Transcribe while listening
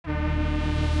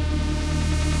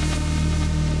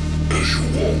As you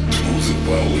walk through the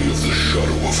valley of the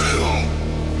shadow of hell,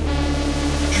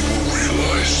 you will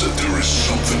realize that there is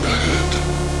something ahead.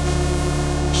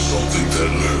 Something that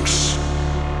lurks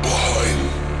behind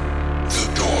the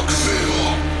dark veil.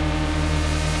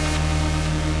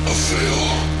 A veil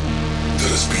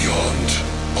that is beyond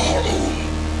our own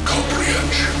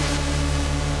comprehension.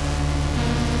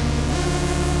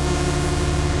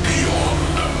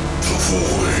 Beyond the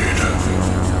void.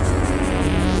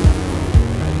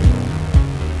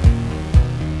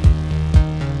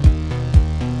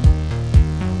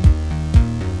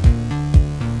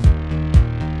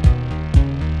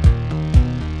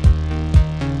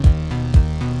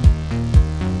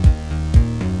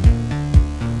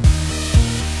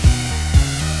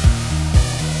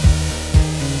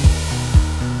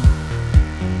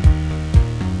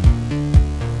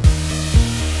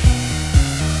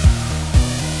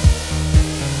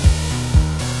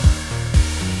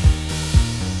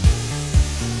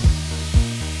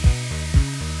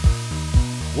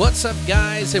 What's up,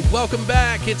 guys, and welcome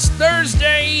back. It's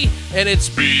Thursday, and it's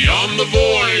Beyond the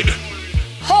Void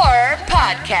Horror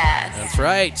Podcast. That's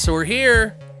right. So we're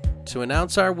here to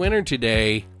announce our winner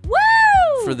today.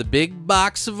 Woo! For the Big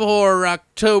Box of Horror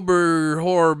October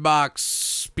Horror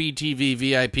Box BTV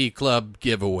VIP Club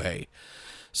giveaway.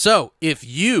 So if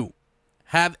you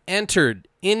have entered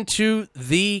into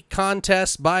the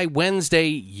contest by Wednesday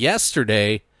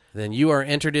yesterday, then you are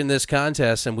entered in this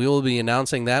contest, and we will be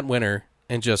announcing that winner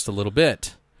in just a little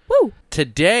bit. Woo!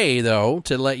 Today, though,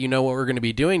 to let you know what we're going to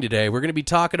be doing today, we're going to be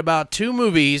talking about two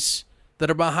movies that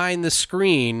are behind the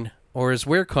screen, or as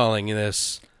we're calling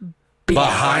this,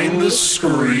 Behind the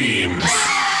Screen.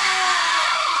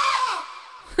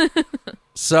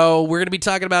 So we're going to be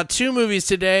talking about two movies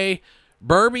today,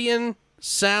 Burbian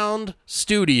Sound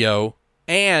Studio,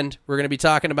 and we're going to be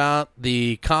talking about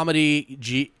the comedy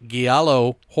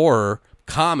giallo horror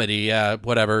comedy,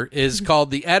 whatever, is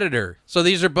called The Editor. So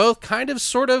these are both kind of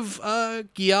sort of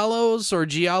giallos or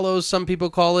giallos, some people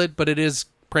call it, but it is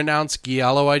pronounced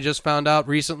giallo, I just found out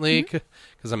recently,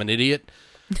 because I'm an idiot.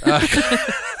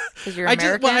 Because you're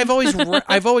American?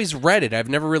 I've always read it. I've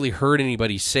never really heard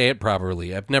anybody say it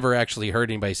properly. I've never actually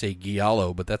heard anybody say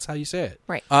giallo, but that's how you say it.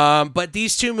 Right. But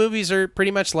these two movies are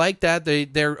pretty much like that.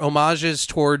 They're homages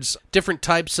towards different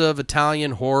types of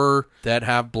Italian horror that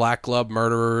have black glove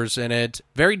murderers in it.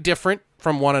 Very different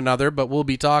from one another, but we'll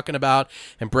be talking about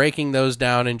and breaking those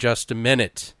down in just a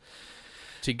minute.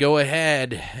 To go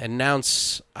ahead and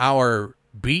announce our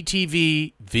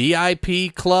BTV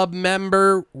VIP Club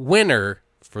member winner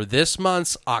for this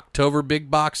month's October Big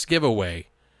Box giveaway.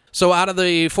 So out of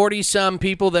the 40-some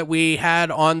people that we had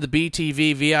on the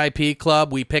BTV VIP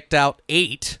Club, we picked out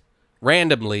 8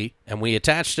 randomly, and we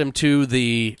attached them to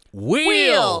the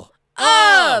Wheel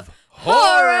of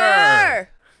Horror.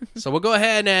 So we'll go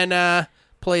ahead and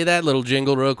play that little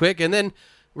jingle real quick, and then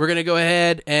we're going to go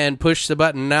ahead and push the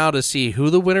button now to see who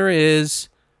the winner is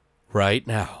right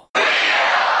now.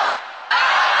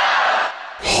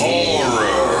 Horror.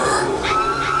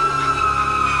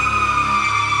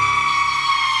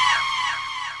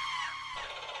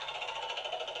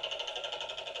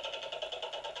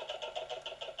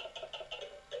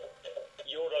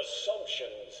 Your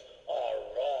assumptions are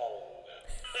wrong.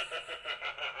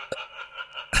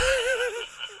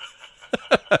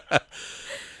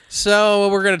 So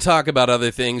we're going to talk about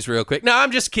other things real quick. No,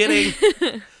 I'm just kidding.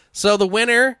 So the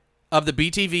winner of the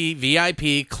BTV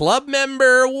VIP Club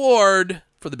Member Award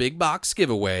for the Big Box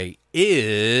giveaway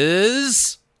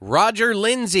is Roger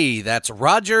Lindsay. That's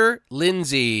Roger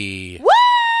Lindsay. Woo!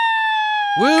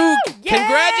 Woo! Yeah!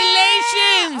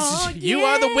 Congratulations! Oh, You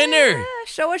are the winner.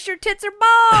 Show us your tits or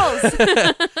balls.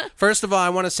 First of all, I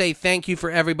want to say thank you for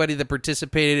everybody that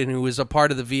participated and who was a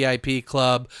part of the VIP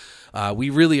club. We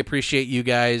really appreciate you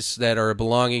guys that are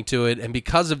belonging to it. And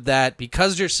because of that,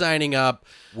 because you're signing up,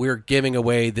 we're giving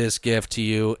away this gift to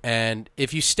you. And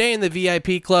if you stay in the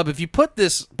VIP club, if you put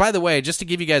this, by the way, just to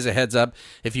give you guys a heads up,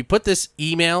 if you put this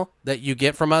email that you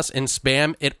get from us in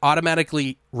spam, it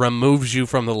automatically removes you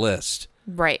from the list.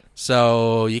 Right.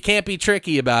 So you can't be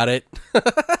tricky about it.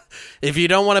 If you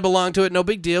don't want to belong to it, no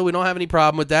big deal. We don't have any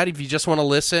problem with that. If you just want to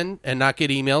listen and not get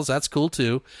emails, that's cool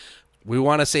too. We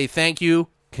want to say thank you.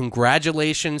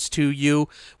 Congratulations to you.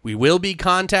 We will be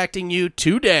contacting you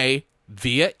today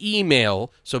via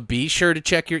email, so be sure to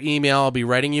check your email. I'll be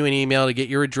writing you an email to get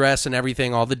your address and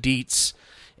everything, all the deets,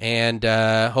 and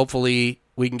hopefully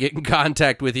we can get in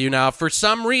contact with you. Now, if for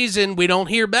some reason we don't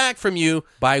hear back from you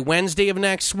by Wednesday of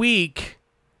next week,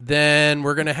 then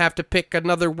we're going to have to pick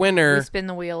another winner. We spin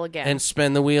the wheel again. And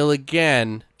spin the wheel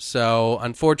again. So,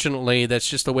 unfortunately, that's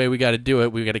just the way we got to do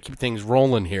it. We got to keep things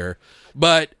rolling here.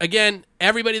 But, again,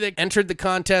 everybody that entered the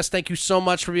contest, thank you so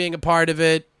much for being a part of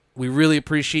it. We really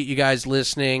appreciate you guys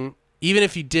listening. Even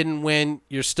if you didn't win,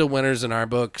 you're still winners in our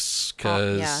books,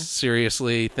 because,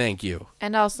 seriously, thank you.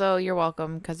 And also, you're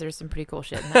welcome, because there's some pretty cool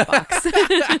shit in that box.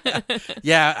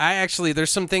 Yeah,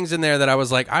 there's some things in there that I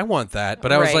was like, I want that.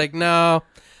 But I was like, no,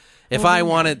 if I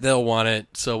want it, they'll want it,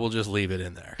 so we'll just leave it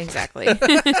in there. Exactly.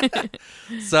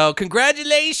 So,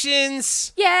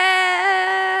 congratulations!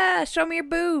 Yeah! Show me your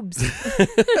boobs.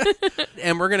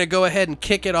 And we're going to go ahead and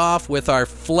kick it off with our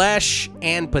Flesh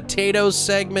and Potatoes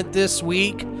segment this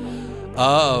week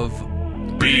of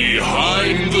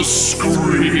Behind the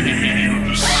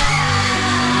Screams.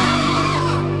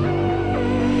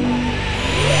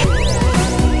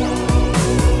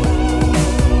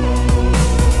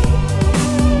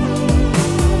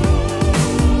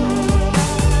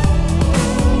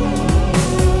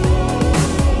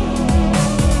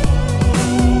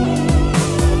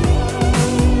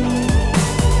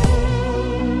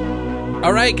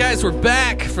 All right, guys, we're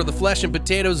back for the Flesh and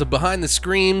Potatoes of Behind the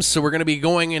Screams. So we're going to be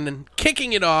going in and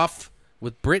kicking it off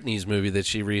with Brittany's movie that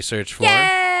she researched for.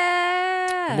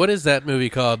 Yeah! What is that movie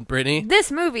called, Brittany?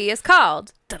 This movie is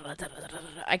called...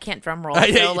 I can't drum roll,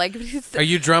 so like... Are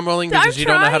you drum rolling because you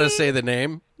don't know how to say the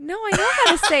name? No, I know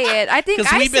how to say it. I think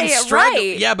I say it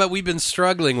right. Yeah, but we've been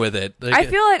struggling with it. Like, I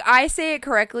feel like I say it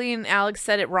correctly and Alex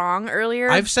said it wrong earlier.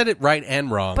 I've said it right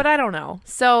and wrong. But I don't know.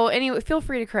 So anyway, feel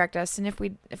free to correct us. And if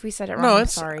we said it wrong, I'm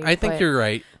sorry. I think you're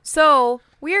right. So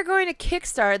we are going to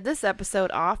kickstart this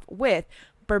episode off with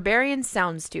Barbarian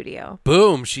Sound Studio.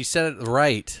 Boom, she said it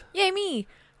right. Yay, me.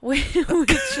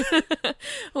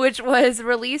 Which was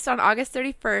released on August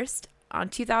 31st on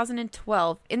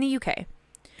 2012 in the UK.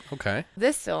 Okay.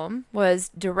 This film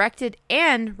was directed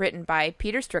and written by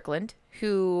Peter Strickland,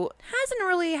 who hasn't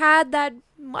really had that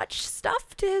much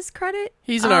stuff to his credit.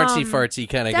 He's an artsy-fartsy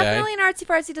kind of guy. Definitely an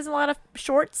artsy-fartsy, does a lot of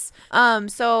shorts.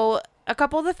 So a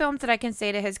couple of the films that I can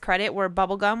say to his credit were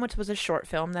Bubblegum, which was a short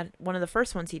film, that one of the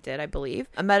first ones he did, I believe.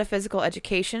 A Metaphysical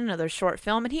Education, another short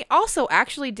film. And he also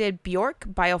actually did Bjork,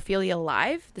 Biophilia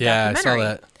Live, the documentary, I saw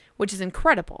that. which is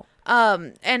incredible.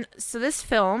 And so this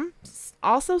film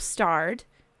also starred,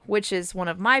 which is one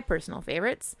of my personal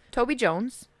favorites, Toby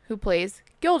Jones, who plays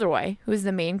Gilderoy, who is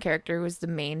the main character, who is the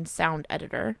main sound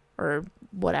editor or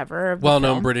whatever.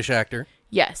 Well-known British actor.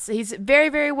 Yes, he's very,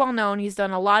 very well known. He's done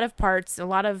a lot of parts, a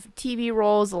lot of TV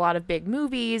roles, a lot of big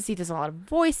movies. He does a lot of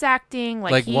voice acting.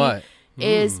 Like he what?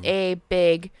 Is a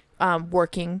big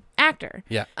working actor.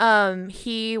 Yeah.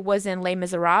 He was in Les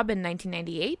Miserables in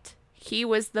 1998. He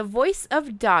was the voice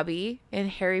of Dobby in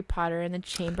Harry Potter and the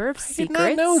Chamber of Secrets. I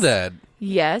did not know that.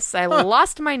 Yes, I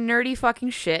lost my nerdy fucking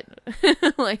shit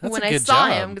like That's when a I good saw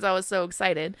job. him because I was so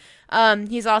excited.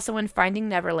 He's also in Finding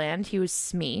Neverland. He was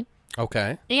Smee.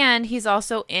 Okay. And he's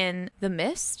also in The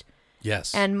Mist.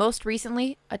 Yes. And most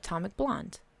recently, Atomic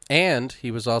Blonde. And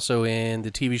he was also in the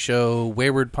TV show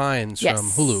Wayward Pines from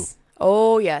Hulu.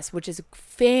 Oh, yes, which is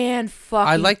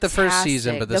fan-fucking-tastic. I like the first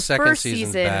season, but the second first season's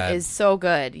season bad. is so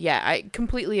good. Yeah, I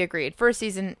completely agreed. First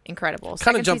season, incredible. Kind of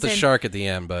Second jumped the season, shark at the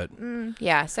end, but...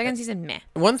 Yeah, second season, meh.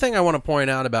 One thing I want to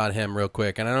point out about him real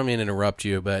quick, and I don't mean to interrupt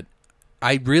you, but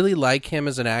I really like him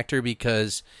as an actor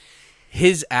because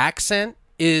his accent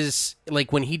is,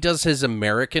 like, when he does his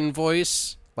American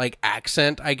voice, like,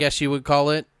 accent, I guess you would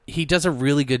call it, he does a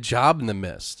really good job in The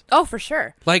Mist. Oh, for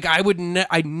sure. Like, I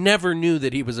never knew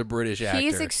that he was a British actor.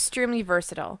 He's extremely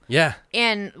versatile. Yeah.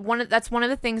 And that's one of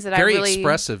the things that Very I really...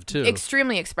 expressive, too.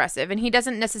 Extremely expressive. And he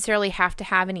doesn't necessarily have to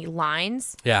have any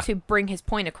lines to bring his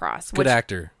point across. Good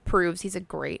actor. Proves he's a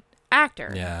great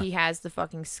actor. Yeah. He has the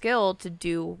fucking skill to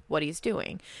do what he's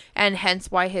doing. And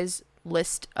hence why his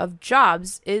list of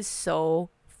jobs is so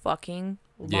fucking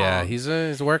long. Yeah, he's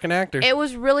a working actor. It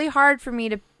was really hard for me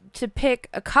to pick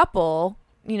a couple,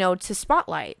 to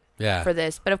spotlight for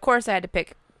this. But of course I had to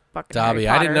pick fucking Dobby. Harry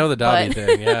Potter, I didn't know the Dobby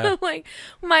thing, yeah. Like,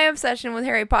 my obsession with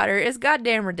Harry Potter is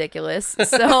goddamn ridiculous.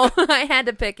 So I had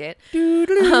to pick it.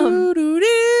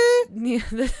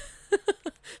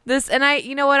 This, and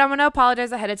you know what, I'm going to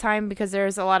apologize ahead of time because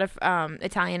there's a lot of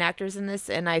Italian actors in this,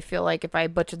 and I feel like if I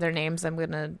butcher their names,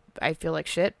 I feel like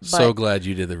shit. But so glad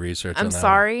you did the research on I'm that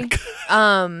sorry.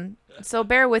 So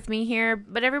bear with me here,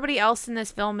 but everybody else in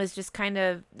this film is just kind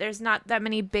of, there's not that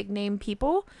many big name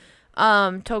people.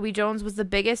 Toby Jones was the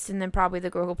biggest, and then probably the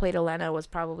girl who played Elena was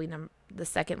probably the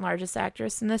second largest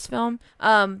actress in this film.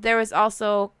 There was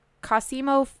also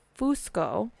Cosimo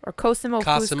Fusco,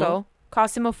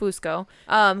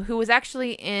 who was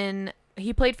actually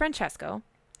he played Francesco.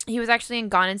 He was actually in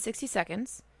Gone in 60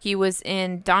 Seconds. He was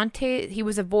in Dante. He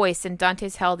was a voice in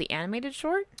Dante's Hell, the animated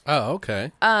short. Oh,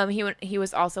 okay. He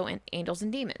was also in Angels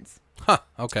and Demons. Huh.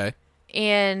 Okay.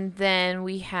 And then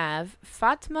we have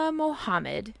Fatma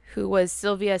Mohammed, who was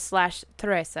Sylvia /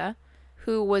 Teresa,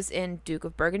 who was in Duke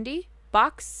of Burgundy,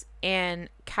 Box, and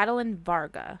Catalin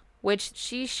Varga, which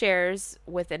she shares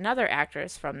with another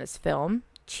actress from this film,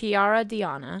 Chiara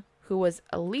Diana, who was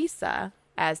Elisa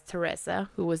as Teresa,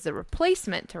 who was the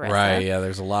replacement Teresa. Right, yeah,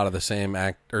 there's a lot of the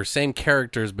same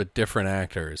characters but different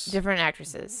actors. Different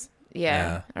actresses.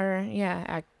 Yeah.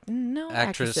 Actresses.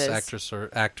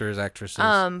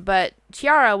 Actresses. But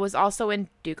Chiara was also in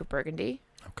Duke of Burgundy.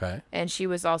 Okay. And she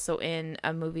was also in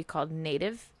a movie called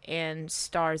Native and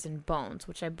Stars and Bones,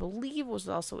 which I believe was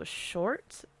also a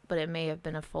short, but it may have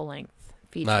been a full-length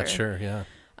feature. Not sure, yeah.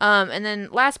 And then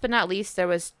last but not least, there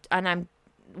was, and I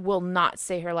will not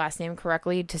say her last name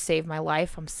correctly to save my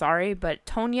life. I'm sorry, but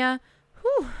Tonya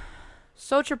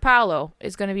Sotropalo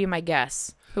is going to be my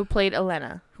guess. Who played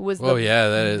Elena? Who was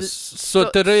that is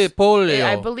Soterepolio.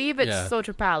 I believe it's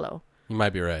Sotropalo. You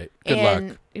might be right. Good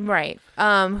luck. Right.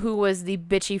 Who was the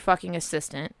bitchy fucking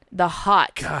assistant? The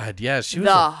hot. God, yeah, she was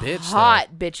a bitch. The hot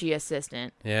bitchy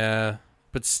assistant. Yeah,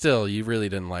 but still, you really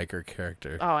didn't like her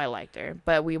character. Oh, I liked her,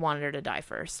 but we wanted her to die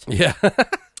first. Yeah.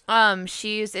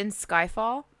 She's in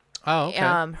Skyfall. Oh,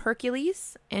 okay.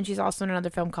 Hercules, and she's also in another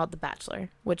film called The Bachelor,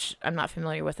 which I'm not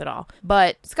familiar with at all.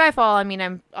 But Skyfall, I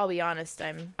mean, I'll be honest,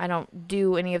 I don't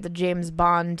do any of the James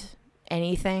Bond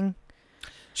anything.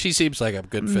 She seems like a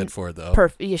good fit for it, though.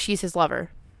 Yeah, she's his lover.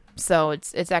 So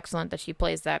it's excellent that she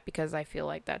plays that because I feel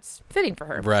like that's fitting for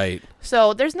her. Right.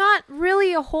 So there's not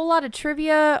really a whole lot of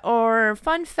trivia or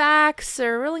fun facts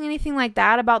or really anything like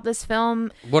that about this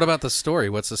film. What about the story?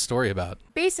 What's the story about?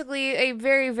 Basically, a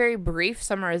very, very brief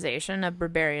summarization of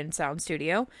Barbarian Sound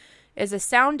Studio is a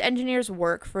sound engineer's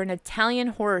work for an Italian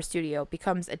horror studio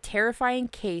becomes a terrifying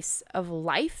case of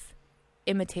life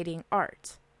imitating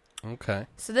art. Okay.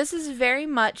 So this is very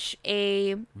much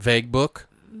a... vague book?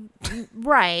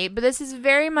 Right, but this is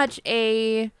very much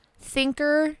a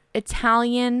thinker,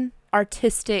 Italian,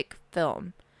 artistic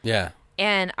film. Yeah.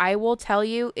 And I will tell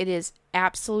you, it is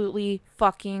absolutely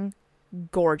fucking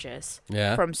gorgeous.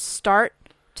 Yeah. From start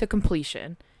to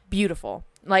completion. Beautiful.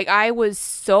 Like, I was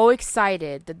so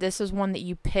excited that this was one that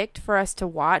you picked for us to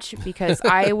watch because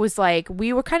I was like,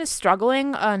 we were kind of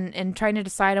struggling and trying to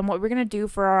decide on what we're going to do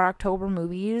for our October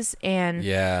movies. And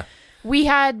yeah. We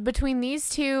had between these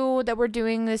two that we're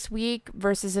doing this week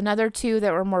versus another two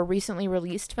that were more recently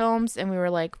released films, and we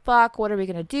were like, fuck, what are we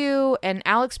going to do? And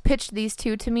Alex pitched these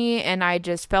two to me, and I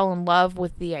just fell in love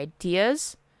with the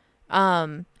ideas.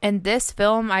 And this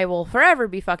film, I will forever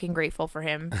be fucking grateful for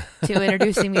him to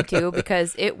introducing me to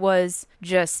because it was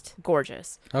just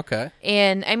gorgeous. Okay.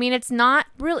 And I mean, it's not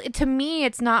really, to me,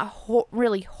 it's not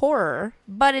really horror,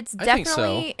 but it's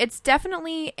definitely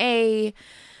a...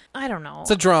 I don't know.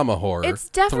 It's a drama horror. It's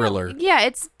definitely thriller. Yeah,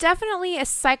 it's definitely a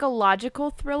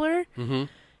psychological thriller. Mm-hmm.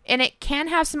 And it can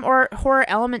have some horror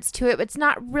elements to it, but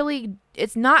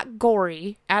it's not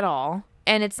gory at all.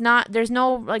 And there's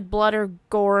no like blood or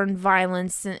gore and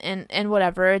violence and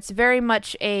whatever. It's very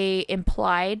much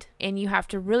implied, and you have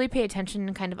to really pay attention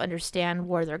and kind of understand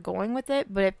where they're going with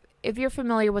it. But if you're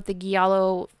familiar with the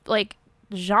giallo like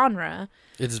genre,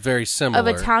 it's very similar of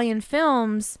Italian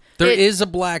films. There is a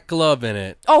black glove in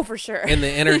it. Oh, for sure. In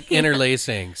the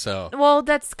interlacing, so. Well,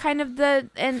 that's kind of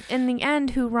in the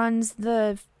end who runs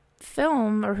the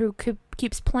film or who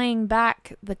keeps playing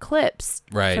back the clips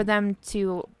for them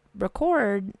to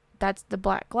record. That's the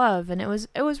black glove, and it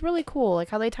was really cool, like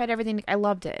how they tied everything. I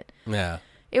loved it. Yeah.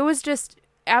 It was just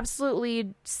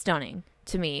absolutely stunning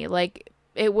to me. Like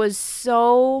it was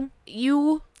so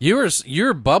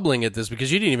You're bubbling at this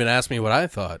because you didn't even ask me what I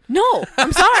thought. No,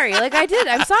 I'm sorry. Like I did.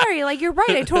 I'm sorry. Like you're right.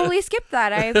 I totally skipped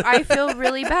that. I feel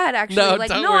really bad actually. No, like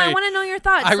don't no, worry. I want to know your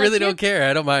thoughts. I really don't care.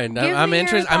 I don't mind. I'm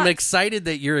interested. I'm thoughts. excited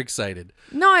that you're excited.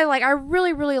 No, I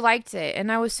really, really liked it,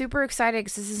 and I was super excited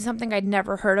because this is something I'd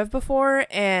never heard of before,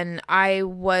 and I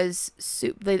was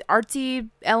the artsy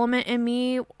element in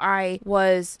me. I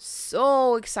was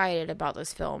so excited about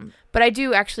this film, but I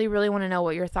do actually really want to know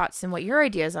what your thoughts and what your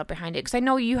ideas are behind it because I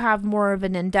know you have more of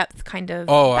an in-depth kind of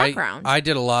background. I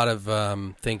did a lot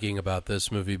of thinking about this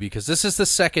movie because this is the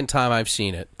second time I've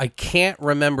seen it. I can't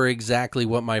remember exactly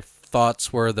what my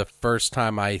thoughts were the first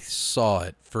time I saw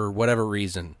it for whatever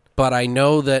reason. But I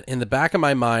know that in the back of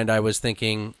my mind, I was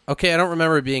thinking, okay, I don't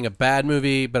remember it being a bad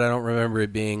movie, but I don't remember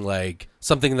it being like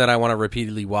something that I want to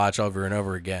repeatedly watch over and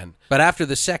over again. But after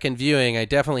the second viewing, I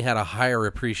definitely had a higher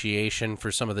appreciation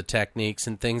for some of the techniques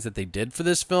and things that they did for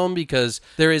this film, because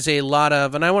there is a lot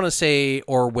of, and I want to say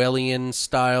Orwellian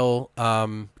style.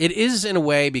 It is in a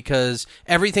way, because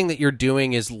everything that you're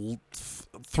doing is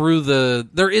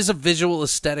there is a visual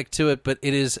aesthetic to it, but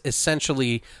it is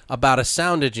essentially about a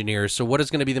sound engineer. So what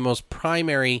is going to be the most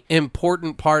primary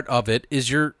important part of it is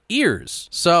your ears.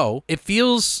 So it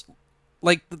feels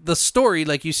like the story,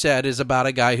 like you said, is about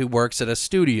a guy who works at a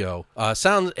studio,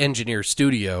 sound engineer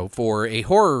studio for a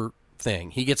horror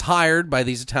thing. He gets hired by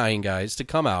these Italian guys to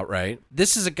come out, right?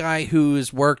 This is a guy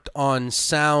who's worked on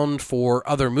sound for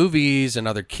other movies and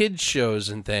other kids shows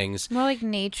and things. More like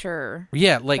nature.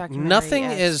 Yeah, like documentary, nothing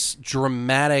yes. as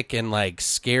dramatic and like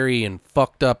scary and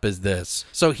fucked up as this.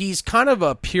 So he's kind of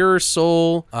a pure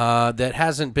soul that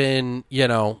hasn't been,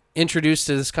 introduced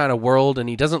to this kind of world, and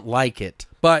he doesn't like it.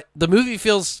 But the movie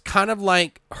feels kind of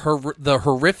like the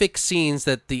horrific scenes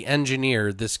that the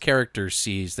engineer, this character,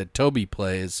 sees, that Toby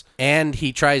plays, and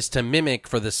he tries to mimic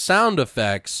for the sound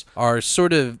effects, are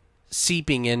sort of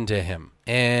seeping into him.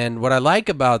 And what I like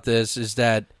about this is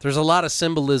that there's a lot of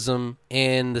symbolism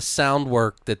in the sound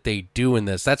work that they do in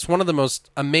this. That's one of the most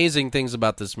amazing things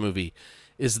about this movie,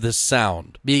 is the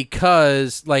sound,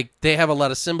 because like they have a lot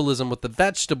of symbolism with the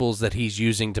vegetables that he's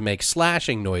using to make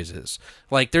slashing noises.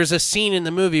 Like there's a scene in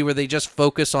the movie where they just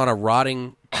focus on a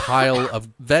rotting pile of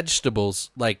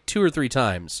vegetables like 2 or 3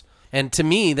 times. And to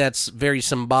me, that's very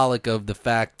symbolic of the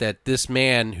fact that this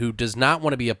man, who does not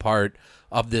want to be a part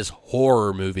of this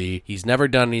horror movie, he's never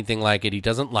done anything like it, he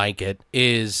doesn't like it,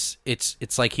 it's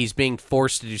like he's being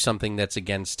forced to do something that's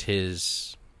against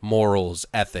his morals,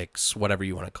 ethics, whatever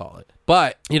you want to call it.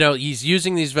 But, he's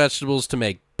using these vegetables to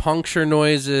make puncture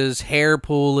noises, hair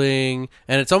pulling,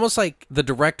 and it's almost like the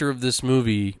director of this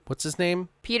movie, what's his name?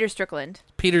 Peter Strickland.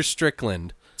 Peter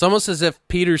Strickland. It's almost as if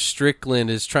Peter Strickland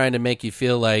is trying to make you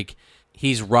feel like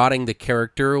he's rotting the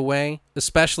character away,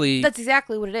 especially... That's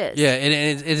exactly what it is. Yeah,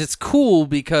 and it's cool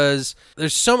because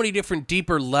there's so many different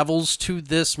deeper levels to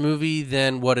this movie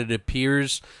than what it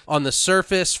appears. On the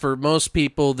surface, for most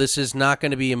people, this is not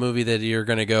going to be a movie that you're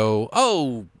going to go,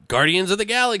 oh, Guardians of the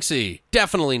Galaxy.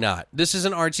 Definitely not. This is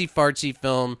an artsy-fartsy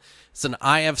film. It's an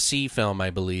IFC film,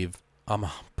 I believe. I'm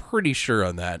pretty sure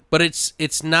on that. But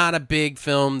it's not a big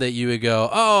film that you would go,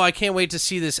 oh, I can't wait to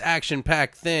see this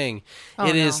action-packed thing.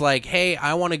 It is like, hey,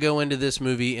 I want to go into this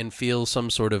movie and feel some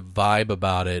sort of vibe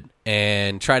about it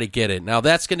and try to get it. Now,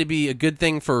 that's going to be a good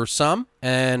thing for some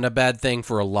and a bad thing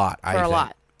for a lot, I think. For a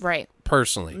lot, right.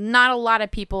 Personally. Not a lot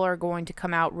of people are going to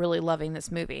come out really loving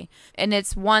this movie. And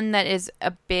it's one that is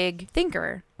a big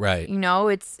thinker. Right.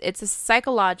 It's a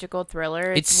psychological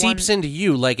thriller. It seeps into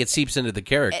you like it seeps into the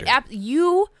character.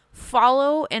 You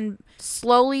follow and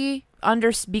slowly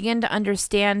begin to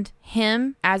understand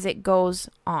him as it goes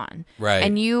on. Right.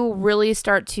 And you really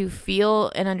start to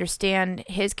feel and understand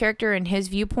his character and his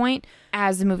viewpoint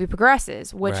as the movie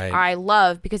progresses, which Right. I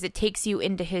love because it takes you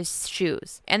into his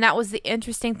shoes. And that was the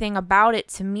interesting thing about it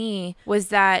to me, was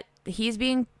that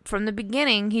from the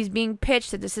beginning, he's being pitched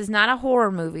that this is not a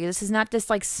horror movie. This is not this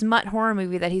like smut horror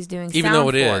movie that he's doing Even sound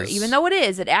though it for. is. Even though it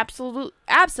is. It absolutely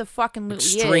is.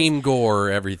 Extreme gore,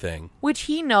 everything. Which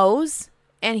he knows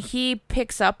and he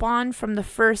picks up on from the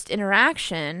first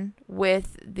interaction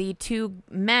with the 2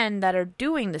 men that are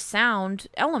doing the sound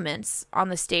elements on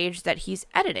the stage that he's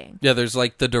editing. Yeah, there's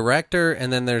like the director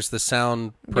and then there's the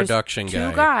sound production There's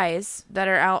guy. 2 guys that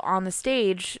are out on the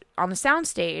stage, on the sound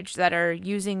stage, that are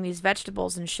using these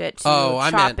vegetables and shit to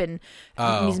chop and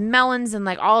these melons and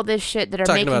like all this shit that are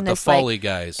Talking making about this the Foley like,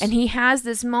 guys. And he has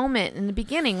this moment in the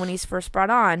beginning when he's first brought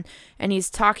on, and he's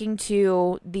talking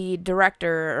to the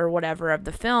director or whatever of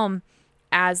the film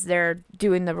as they're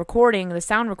doing the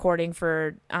sound recording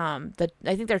for I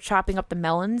think they're chopping up the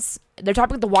melons. They're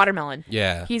chopping up the watermelon.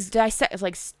 Yeah. He's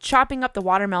chopping up the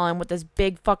watermelon with this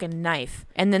big fucking knife.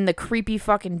 And then the creepy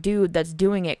fucking dude that's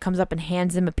doing it comes up and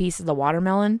hands him a piece of the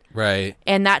watermelon. Right.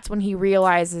 And that's when he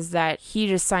realizes that he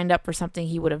just signed up for something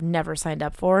he would have never signed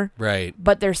up for. Right.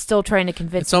 But they're still trying to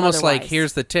convince It's him almost like, otherwise.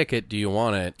 here's the ticket, do you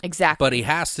want it? Exactly. But he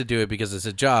has to do it because it's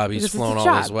a job. He's Because it's flown a all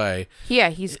job. his way. Yeah,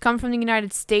 he's come from the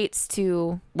United States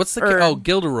to... What's the... Or-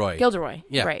 Gilderoy. Gilderoy.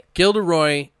 Yeah. Right.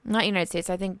 Gilderoy. Not United States.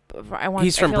 I think...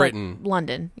 He's from feel Britain. Like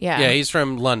London. Yeah. Yeah, he's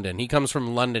from London. He comes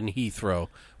from London Heathrow,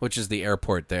 which is the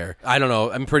airport there. I don't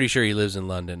know. I'm pretty sure he lives in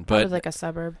London. Probably But like a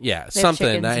suburb. yeah, They have something.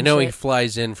 chickens I and know he shit.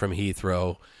 flies in from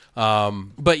Heathrow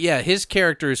But yeah, his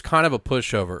character is kind of a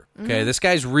pushover. Okay, this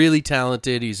guy's really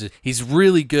talented. He's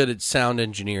really good at sound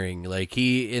engineering.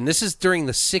 And this is during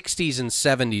the 60s and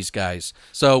 70s, guys.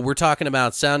 So we're talking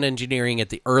about sound engineering at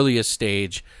the earliest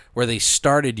stage, where they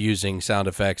started using sound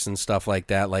effects and stuff like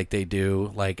that, like they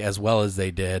do, as well as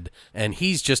they did. And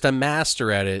he's just a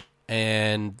master at it,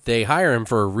 and they hire him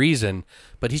for a reason,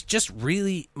 but he's just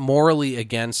really morally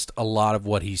against a lot of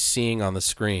what he's seeing on the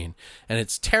screen, and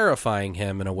it's terrifying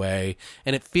him in a way,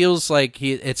 and it feels like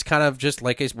it's kind of just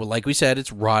like we said,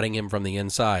 it's rotting him from the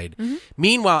inside.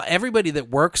 Meanwhile, everybody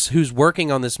who's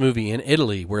working on this movie in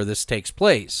Italy, where this takes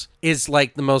place, is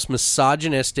like the most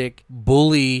misogynistic,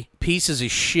 bully pieces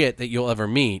of shit that you'll ever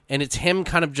meet, and it's him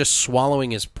kind of just swallowing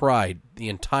his pride the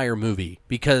entire movie,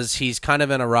 because he's kind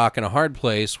of in a rock and a hard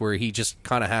place where he just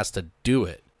kind of has to do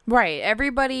it. Right.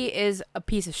 Everybody is a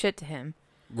piece of shit to him.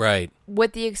 Right.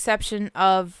 With the exception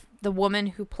of the woman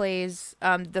who plays,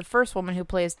 the first woman who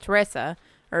plays Teresa,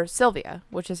 or Sylvia,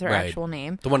 which is her actual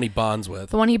name. The one he bonds with.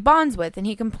 The one he bonds with, and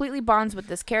he completely bonds with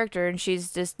this character, and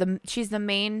she's the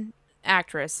main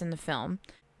actress in the film.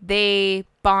 They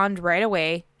bond right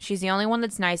away. She's the only one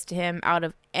that's nice to him out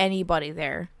of anybody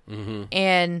there. Mm-hmm.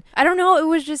 And I don't know, it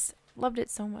was just, loved it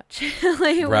so much.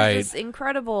 It was just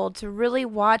incredible to really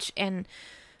watch and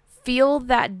feel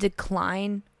that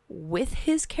decline with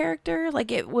his character.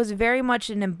 It was very much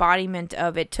an embodiment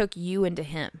of, it took you into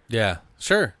him. Yeah,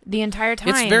 sure. The entire time.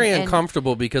 It's very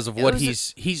uncomfortable because of what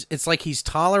he's it's like he's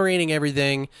tolerating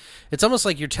everything. It's almost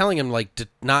like you're telling him to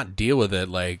not deal with it.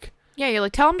 Yeah, you're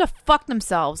tell them to fuck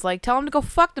themselves. Tell them to go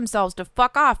fuck themselves, to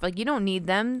fuck off. You don't need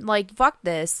them. Fuck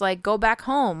this. Go back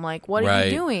home. What are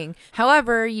you doing?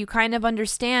 However, you kind of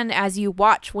understand as you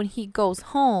watch when he goes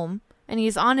home and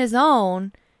he's on his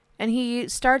own and he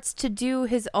starts to do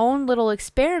his own little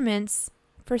experiments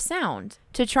for sound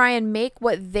to try and make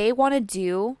what they want to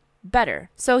do better.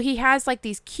 So he has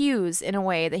these cues in a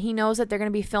way that he knows that they're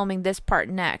going to be filming this part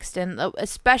next. And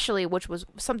especially, which was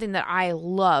something that I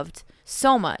loved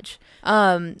so much,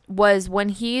 was when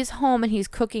he's home and he's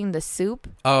cooking the soup,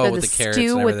 with the carrots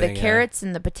stew and with the everything, carrots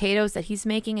and the potatoes that he's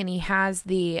making, and he has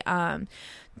the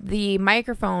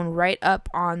microphone right up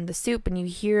on the soup, and you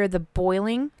hear the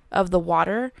boiling of the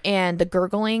water and the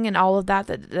gurgling and all of that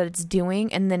it's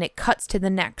doing, and then it cuts to the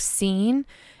next scene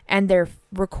and they're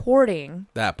recording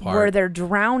that part where they're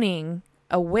drowning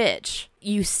a witch.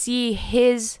 You see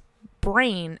his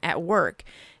brain at work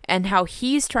and how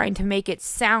he's trying to make it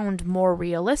sound more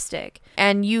realistic.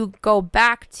 And you go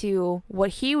back to what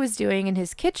he was doing in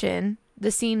his kitchen,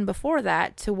 the scene before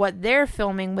that, to what they're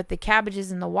filming with the cabbages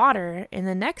in the water in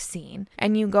the next scene.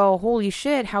 And you go, holy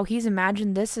shit, how he's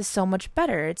imagined this is so much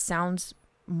better. It sounds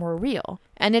more real.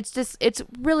 And it's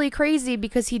really crazy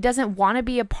because he doesn't want to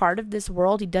be a part of this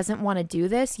world. He doesn't want to do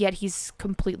this, yet he's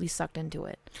completely sucked into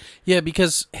it. Yeah,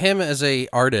 because him as a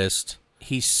artist,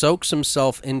 he soaks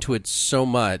himself into it so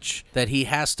much that he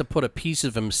has to put a piece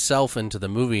of himself into the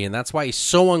movie, and that's why he's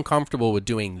so uncomfortable with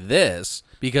doing this,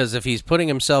 because if he's putting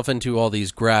himself into all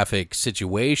these graphic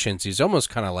situations, he's almost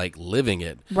kind of living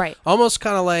it. Right. Almost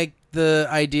kind of like the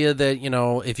idea that,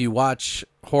 if you watch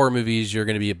horror movies, you're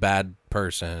going to be a bad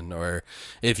person, or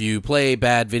if you play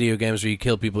bad video games where you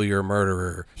kill people, you're a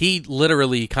murderer. He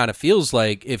literally kind of feels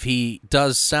like if he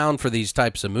does sound for these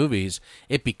types of movies,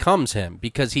 it becomes him,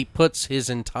 because he puts his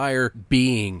entire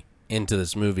being into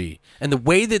this movie. And the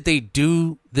way that they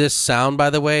do this sound, by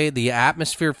the way, the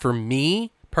atmosphere, for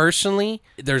me personally,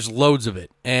 there's loads of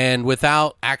it, and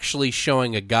without actually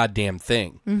showing a goddamn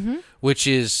thing, which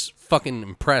is fucking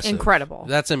impressive. Incredible.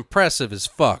 That's impressive as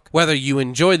fuck. Whether you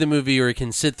enjoy the movie or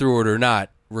can sit through it or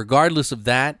not, regardless of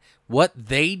that, what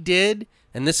they did,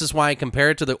 and this is why I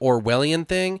compare it to the Orwellian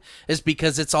thing, is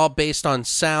because it's all based on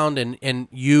sound and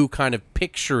you kind of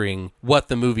picturing what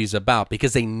the movie's about,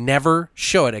 because they never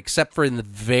show it, except for in the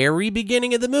very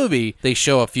beginning of the movie. They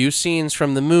show a few scenes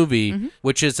from the movie,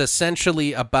 which is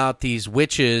essentially about these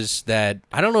witches that,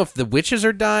 I don't know if the witches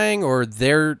are dying or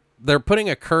they're putting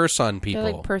a curse on people.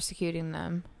 They're persecuting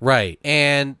them. Right.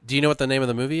 And do you know what the name of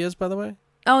the movie is, by the way?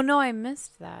 Oh, no, I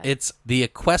missed that. It's The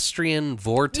Equestrian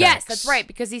Vortex. Yes, that's right,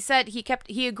 because he said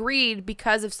he agreed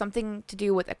because of something to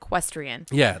do with equestrian.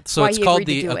 Yeah, so it's called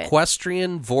The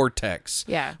Equestrian Vortex.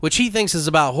 Yeah. Which he thinks is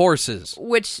about horses.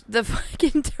 Which the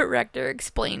fucking director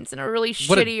explains in a really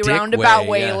shitty roundabout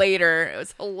way later. It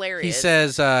was hilarious. He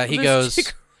says,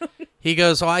 he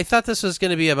goes, oh, I thought this was going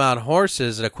to be about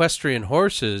horses, equestrian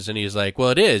horses. And he's like, well,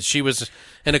 it is. She was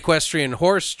an equestrian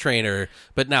horse trainer,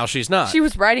 but now she's not. She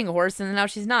was riding a horse, and now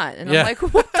she's not. And I'm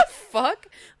like, what the fuck?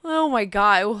 Oh, my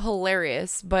God. It was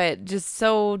hilarious, but just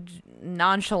so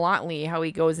nonchalantly how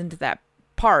he goes into that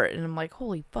apart, and I'm like,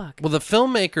 holy fuck. Well, the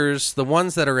filmmakers, the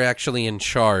ones that are actually in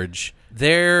charge,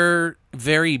 they're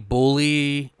very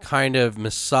bully, kind of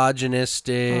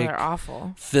misogynistic. They're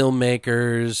awful.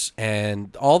 Filmmakers,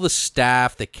 and all the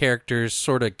staff, the characters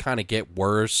sort of kind of get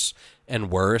worse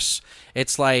and worse.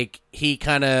 It's like he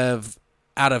kind of,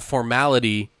 out of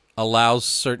formality, allows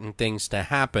certain things to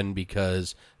happen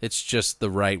because it's just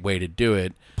the right way to do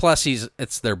it. Plus,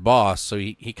 it's their boss, so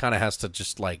he kind of has to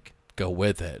just like go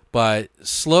with it. But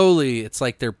slowly, it's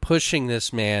like they're pushing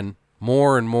this man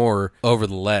more and more over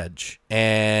the ledge.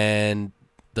 And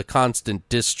the constant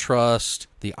distrust,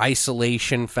 the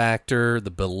isolation factor,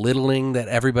 the belittling that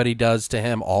everybody does to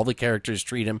him, all the characters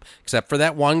treat him, except for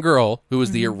that one girl who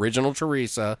was the original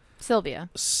Teresa. Sylvia.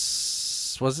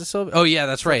 Was it Sylvia? Oh, yeah,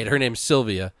 that's right. Her name's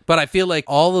Sylvia. But I feel like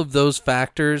all of those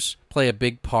factors play a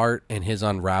big part in his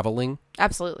unraveling.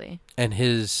 Absolutely. And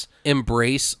his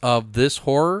embrace of this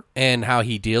horror and how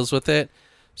he deals with it.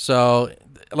 So,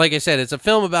 like I said, it's a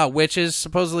film about witches,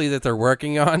 supposedly, that they're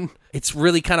working on. It's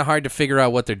really kind of hard to figure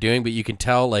out what they're doing, but you can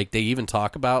tell, like, they even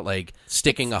talk about, like,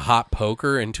 sticking a hot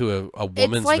poker into a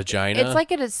woman's vagina. It's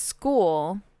like at a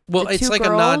school. Well, the it's two like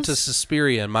girls, a nod to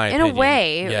Suspiria, in my in opinion. a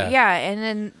way.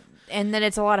 Yeah. And then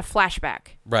it's a lot of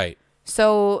flashback. Right.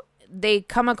 So they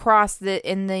come across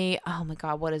oh my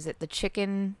god, what is it? The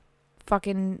chicken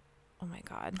fucking, oh my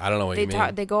god. I don't know what you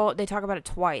mean. They talk about it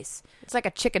twice. It's like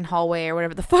a chicken hallway or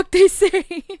whatever the fuck they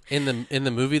say. In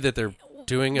the movie that they're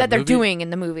doing they're doing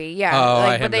in the movie. Yeah. Oh,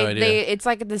 like, I have no idea. It's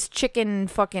like this chicken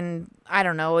fucking, I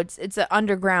don't know. It's an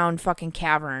underground fucking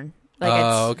cavern. Like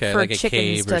okay, for like a chickens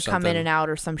cave to or come in something. and out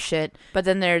or some shit. But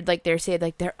then they're saying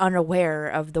like they're unaware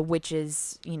of the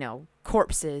witches,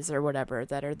 corpses or whatever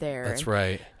that are there. That's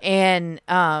right. And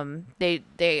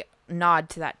they nod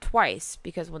to that twice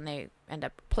because when they end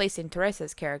up replacing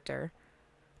Teresa's character,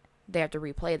 they have to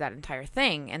replay that entire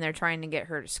thing, and they're trying to get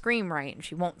her to scream right, and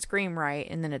she won't scream right,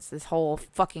 and then it's this whole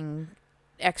fucking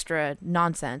extra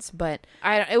nonsense. But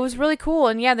it was really cool,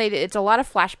 and yeah, it's a lot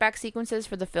of flashback sequences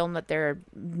for the film that they're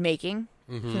making.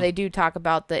 So they do talk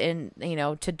about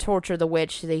to torture the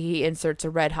witch, he inserts a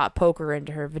red hot poker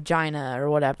into her vagina or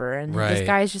whatever, and this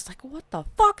guy's just like, what the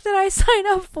fuck did I sign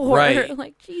up for? Right.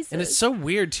 Like, Jesus. And it's so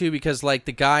weird too because like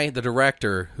the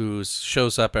director who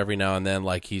shows up every now and then,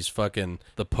 like he's fucking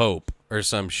the Pope or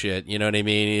some shit, you know what I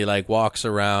mean? He like walks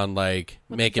around like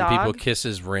With making the people dog? kiss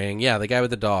his ring. Yeah, the guy with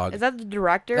the dog. Is that the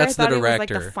director? That's I thought the he was like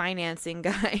director. the financing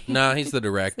guy. No, he's the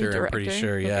director. I'm pretty director?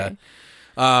 sure. Yeah. Okay.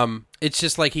 It's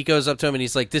just like he goes up to him and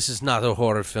he's like, "This is not a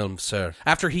horror film, sir."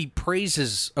 After he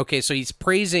praises, so he's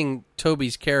praising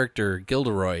Toby's character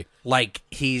Gilderoy like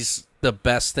he's the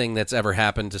best thing that's ever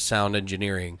happened to sound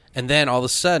engineering, and then all of a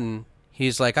sudden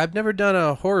he's like, "I've never done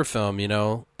a horror film,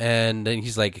 and then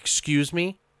he's like, "Excuse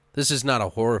me, this is not a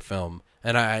horror film,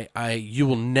 and you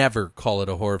will never call it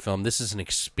a horror film. This is an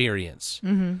experience."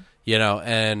 And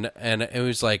it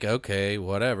was like, okay,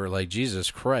 whatever, like Jesus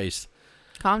Christ.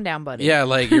 Calm down, buddy. Yeah,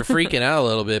 like you're freaking out a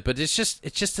little bit, but it's just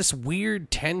this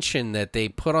weird tension that they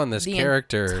put on this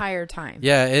character the entire time.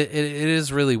 Yeah, it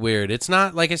is really weird. It's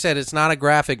not, like I said, it's not a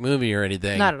graphic movie or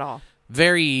anything. Not at all.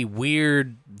 Very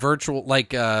weird, virtual,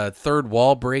 like third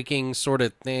wall breaking sort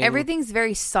of thing. Everything's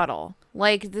very subtle.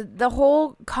 Like the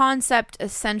whole concept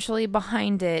essentially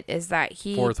behind it is that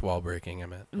fourth wall breaking, I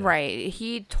meant. Yeah. Right.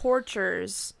 He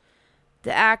tortures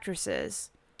the actresses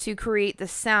to create the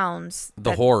sounds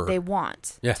that horror they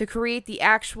want, yeah. to create the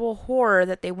actual horror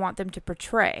that they want them to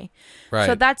portray. Right.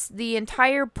 So that's the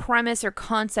entire premise or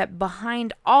concept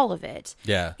behind all of it.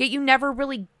 Yeah. Yet you never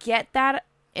really get that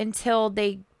until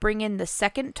they bring in the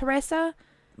second Teresa.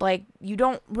 Like, you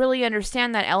don't really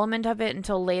understand that element of it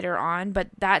until later on, but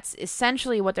that's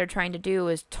essentially what they're trying to do,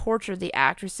 is torture the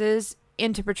actresses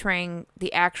into portraying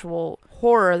the actual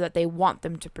horror that they want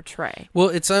them to portray. Well,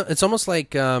 it's almost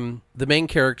like the main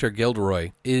character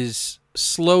Gilderoy is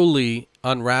slowly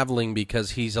unraveling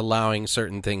because he's allowing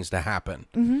certain things to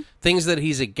happen, things that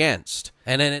he's against,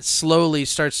 and then it slowly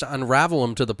starts to unravel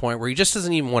him to the point where he just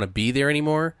doesn't even want to be there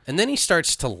anymore, and then he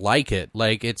starts to like it.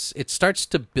 Like it starts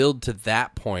to build to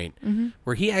that point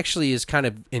where he actually is kind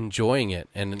of enjoying it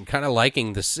and kind of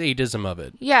liking the sadism of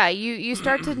it. Yeah, you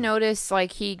start to notice,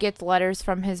 like, he gets letters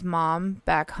from his mom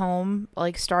back home,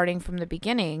 like, starting from the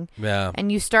beginning. Yeah.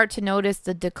 And you start to notice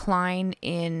the decline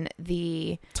in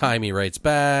the time he writes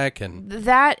back, and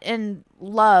that and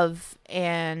love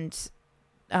and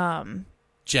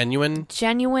genuine.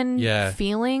 genuine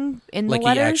feeling in the Like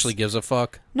letters. he actually gives a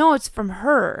fuck. No, it's from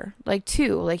her, like,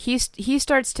 too. Like, he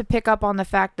starts to pick up on the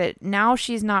fact that now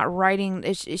she's not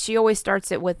writing. She always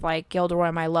starts it with, like,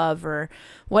 Gilderoy, my love, or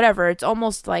whatever. It's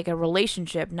almost like a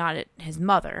relationship, not his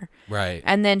mother. Right.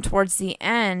 And then towards the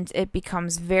end, it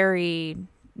becomes very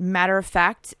matter of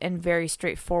fact and very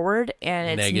straightforward.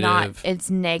 And it's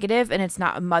negative, and it's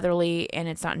not motherly, and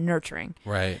it's not nurturing.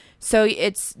 Right. So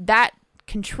that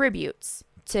contributes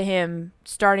to him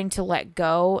starting to let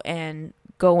go and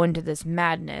go into this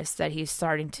madness that he's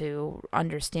starting to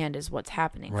understand is what's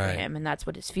happening for him, and that's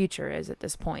what his future is at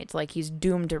this point. It's like he's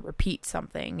doomed to repeat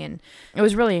something, and it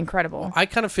was really incredible. I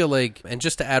kind of feel like, and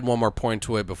just to add one more point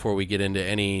to it before we get into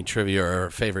any trivia or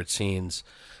favorite scenes,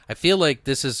 I feel like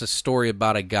this is a story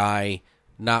about a guy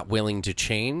not willing to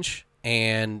change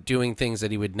and doing things that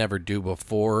he would never do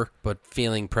before, but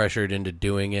feeling pressured into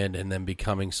doing it and then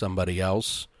becoming somebody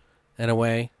else in a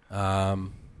way,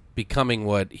 becoming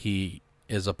what he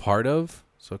is a part of.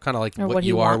 So kind of like what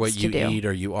you are, what you eat,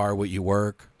 or you are what you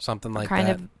work, something like that. Kind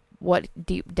of what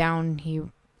deep down he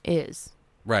is.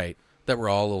 Right. That we're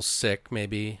all a little sick,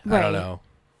 maybe. Right. I don't know.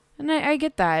 And I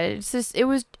get that. It's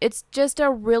just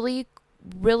a really,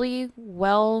 really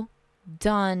well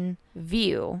done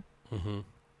view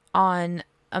on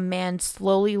a man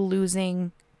slowly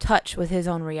losing touch with his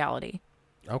own reality.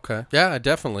 Okay. Yeah,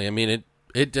 definitely. I mean,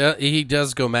 he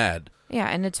does go mad. Yeah,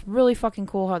 and it's really fucking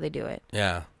cool how they do it.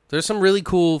 Yeah. There's some really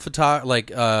cool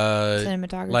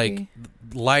cinematography, like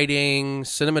lighting,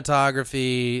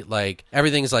 cinematography, like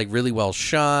everything's like really well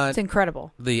shot. It's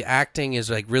incredible. The acting is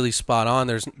like really spot on.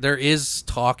 There is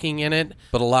talking in it,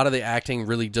 but a lot of the acting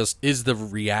really just is the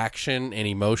reaction and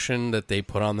emotion that they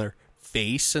put on their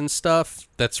face and stuff.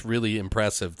 That's really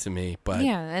impressive to me. But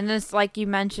yeah, and this, like you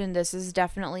mentioned, this is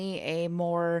definitely a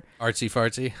more artsy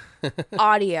fartsy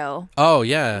audio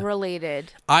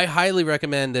related. I highly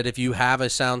recommend that if you have a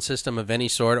sound system of any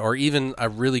sort, or even a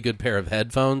really good pair of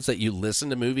headphones that you listen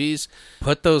to movies,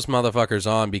 put those motherfuckers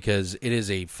on, because it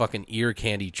is a fucking ear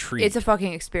candy treat. It's a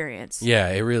fucking experience. Yeah,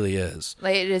 it really is.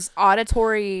 Like, it is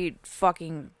auditory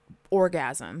fucking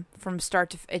orgasm from start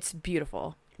to it's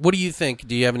beautiful. What do you think?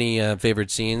 Do you have any favorite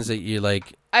scenes that you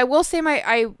like? I will say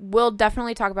I will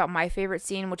definitely talk about my favorite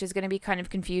scene, which is going to be kind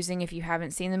of confusing if you haven't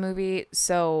seen the movie.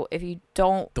 So if you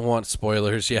don't want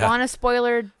spoilers, want a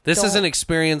spoiler, this is an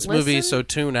experience movie, so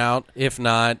tune out. If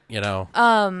not,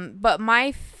 But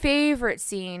my favorite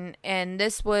scene, and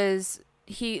this was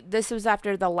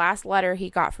after the last letter he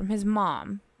got from his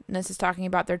mom. And this is talking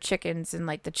about their chickens and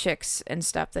like the chicks and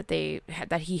stuff that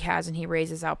that he has and he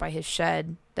raises out by his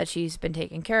shed that she's been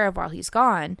taking care of while he's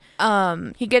gone.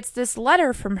 He gets this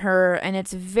letter from her, and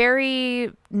it's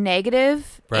very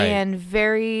negative and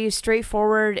very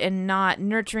straightforward and not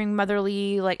nurturing,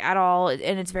 motherly, like, at all. And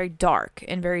it's very dark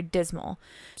and very dismal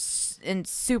and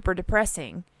super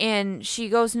depressing. And she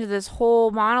goes into this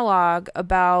whole monologue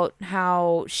about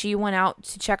how she went out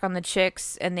to check on the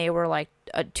chicks, and they were like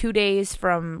 2 days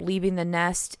from leaving the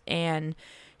nest, and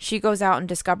she goes out and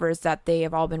discovers that they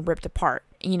have all been ripped apart.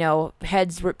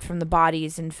 Heads ripped from the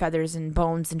bodies and feathers and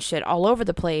bones and shit all over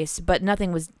the place, but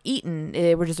nothing was eaten.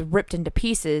 They were just ripped into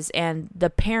pieces, and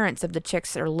the parents of the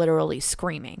chicks are literally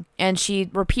screaming. And she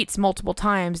repeats multiple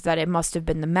times that it must have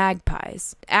been the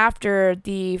magpies. After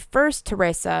the first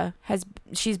Teresa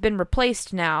she's been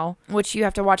replaced now, which you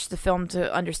have to watch the film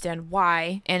to understand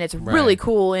why, and it's really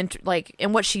cool, and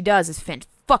what she does is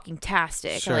fucking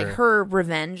tastic. Sure. Like, her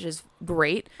revenge is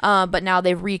great. But now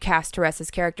they've recast Teresa's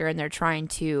character, and they're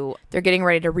getting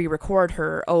ready to re-record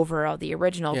her over the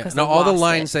original. Yeah. Now, all the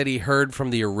lines that he heard from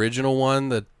the original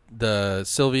one, the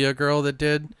Sylvia girl that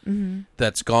did,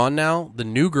 that's gone now. The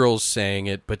new girl's saying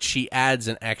it, but she adds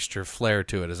an extra flair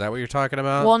to it. Is that what you're talking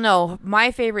about? Well, no.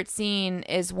 My favorite scene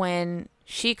is when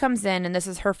she comes in, and this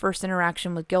is her first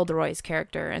interaction with Gilderoy's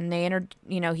character, and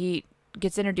he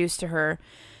gets introduced to her.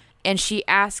 And she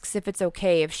asks if it's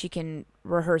okay if she can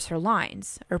rehearse her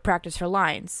lines or practice her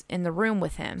lines in the room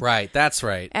with him. Right, that's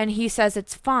right. And he says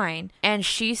it's fine. And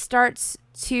she starts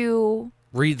to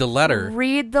read the letter.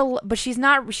 But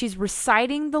she's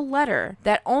reciting the letter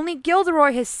that only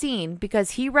Gilderoy has seen,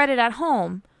 because he read it at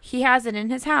home. He has it in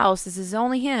his house. This is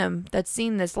only him that's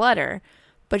seen this letter.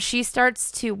 But she starts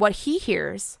to, what he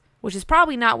hears, which is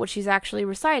probably not what she's actually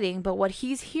reciting, but what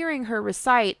he's hearing her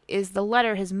recite is the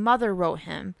letter his mother wrote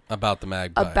him about the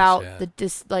magpies,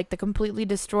 the completely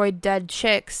destroyed dead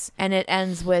chicks, and it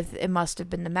ends with "it must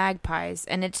have been the magpies,"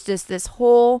 and it's just this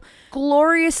whole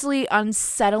gloriously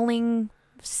unsettling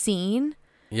scene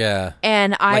Yeah.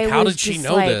 And I Like, how was did she just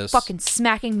know like this? fucking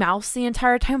smacking mouse the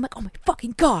entire time. I'm like, oh my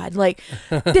fucking God. Like,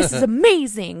 this is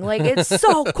amazing. Like, it's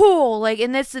so cool. Like,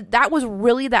 and that was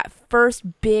really that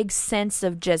first big sense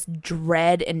of just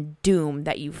dread and doom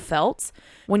that you felt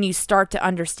when you start to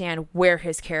understand where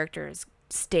his character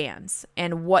stands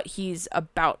and what he's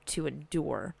about to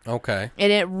endure. Okay.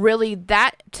 And it really,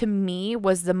 that to me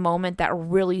was the moment that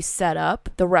really set up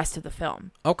the rest of the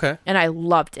film. Okay. And I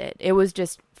loved it. It was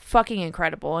just fucking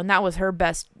incredible. And that was her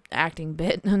best acting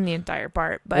bit in the entire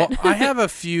part. But Well, I have a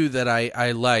few that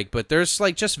I like, but there's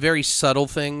like just very subtle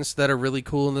things that are really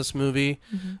cool in this movie.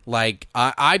 Like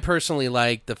I personally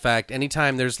like the fact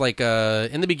anytime there's like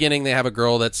in the beginning they have a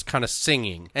girl that's kind of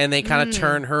singing and they kind of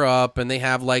turn her up and they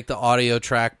have like the audio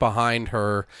track behind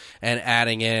her and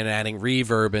adding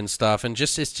reverb and stuff, and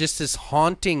it's just this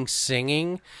haunting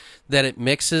singing that it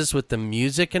mixes with the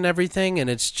music and everything, and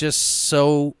it's just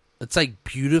it's like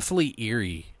beautifully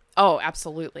eerie. oh,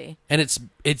 absolutely. And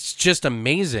it's just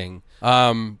amazing.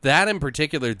 That in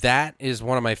particular, that is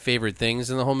one of my favorite things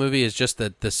in the whole movie, is just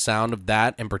the sound of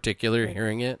that in particular,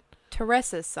 hearing it.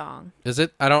 Teresa's song. Is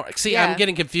it? I don't see. Yeah. I'm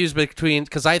getting confused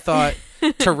because I thought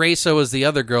Teresa was the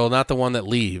other girl, not the one that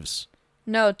leaves.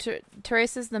 No,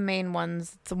 Teresa's the main one.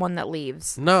 It's the one that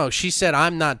leaves. No, she said,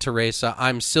 "I'm not Teresa.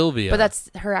 I'm Sylvia." But that's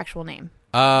her actual name.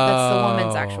 Oh. That's the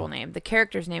woman's actual name. The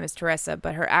character's name is Teresa,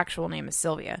 but her actual name is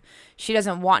Sylvia. She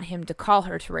doesn't want him to call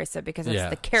her Teresa because it's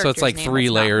the character's name. So it's like three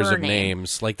it's not layers her of name.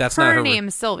 names. Like that's Her not her name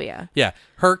is Sylvia. Yeah,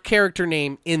 her character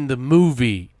name in the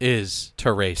movie is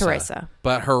Teresa.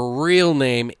 But her real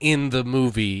name in the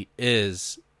movie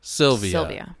is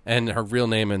Sylvia. And her real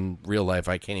name in real life,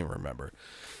 I can't even remember.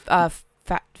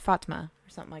 Fatma or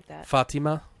something like that.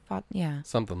 Fatima? Yeah.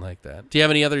 Something like that. Do you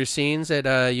have any other scenes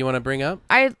that you want to bring up?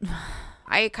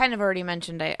 I kind of already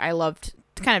mentioned I loved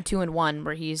kind of 2 in 1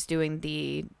 where he's doing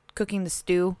the cooking the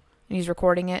stew and he's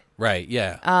recording it. Right,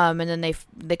 yeah. And then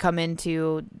they come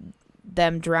into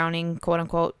them drowning, quote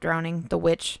unquote, drowning the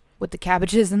witch with the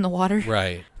cabbages in the water.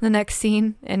 Right. The next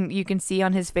scene, and you can see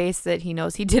on his face that he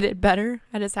knows he did it better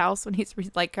at his house when he's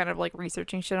kind of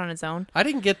researching shit on his own. I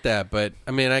didn't get that, but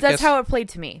I mean, I guess That's how it played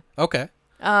to me. Okay.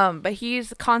 But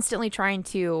he's constantly trying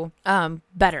to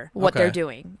better what they're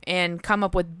doing and come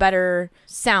up with better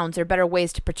sounds or better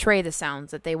ways to portray the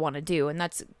sounds that they want to do. And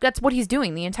that's what he's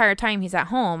doing the entire time he's at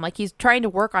home. Like, he's trying to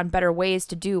work on better ways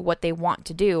to do what they want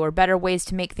to do, or better ways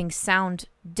to make things sound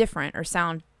different or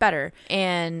sound better.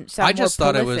 And sound I just more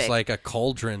thought it prolific. was like a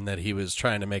cauldron that he was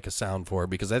trying to make a sound for,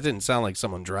 because that didn't sound like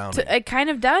someone drowning. It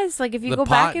kind of does. Like, if you The go pot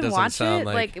back and doesn't watch sound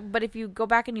it, but if you go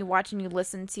back and you watch and you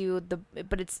listen to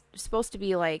but it's supposed to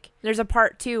be like, there's a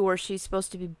part 2 where she's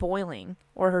supposed to be boiling,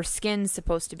 or her skin's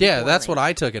supposed to be boiling. That's what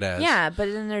I took it as. Yeah,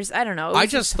 but then there's, I don't know. I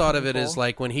just thought of it as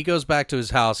like when he goes back to his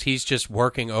house, he's just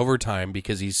working overtime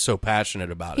because he's so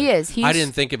passionate about it. He is. I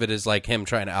didn't think of it as like him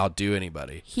trying to outdo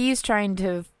anybody. He's trying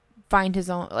to find his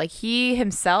own, like, he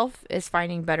himself is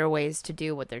finding better ways to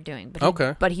do what they're doing.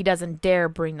 But but he doesn't dare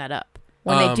bring that up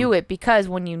when they do it, because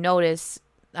when you notice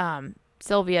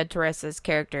Sylvia, Teresa's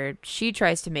character, she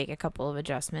tries to make a couple of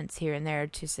adjustments here and there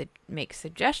to make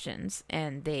suggestions,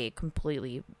 and they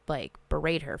completely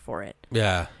berate her for it.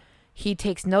 Yeah. He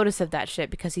takes notice of that shit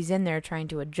because he's in there trying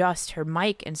to adjust her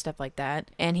mic and stuff like that,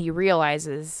 and he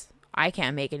realizes, I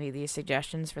can't make any of these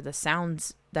suggestions for the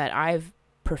sounds that I've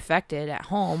perfected at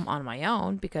home on my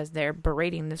own, because they're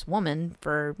berating this woman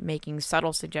for making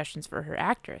subtle suggestions for her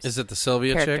actress. Is it the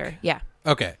Sylvia character. chick? Yeah.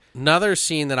 Okay. Another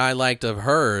scene that I liked of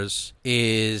hers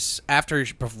is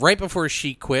right before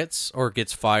she quits or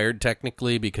gets fired,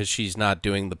 technically, because she's not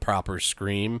doing the proper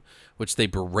scream, which they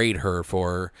berate her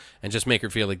for and just make her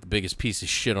feel like the biggest piece of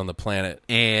shit on the planet.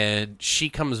 And she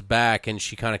comes back and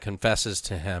she kind of confesses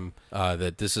to him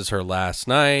that this is her last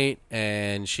night.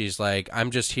 And she's like,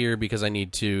 I'm just here because I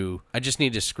just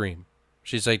need to scream.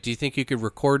 She's like, do you think you could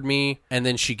record me? And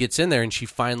then she gets in there and she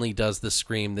finally does the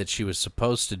scream that she was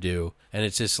supposed to do. And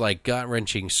it's this like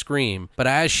gut-wrenching scream. But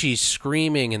as she's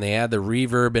screaming and they add the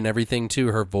reverb and everything to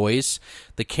her voice,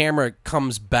 the camera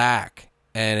comes back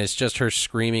and it's just her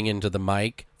screaming into the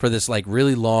mic for this like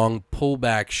really long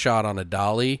pullback shot on a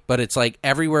dolly. But it's like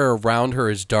everywhere around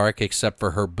her is dark except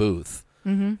for her booth.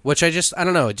 Mm-hmm. Which I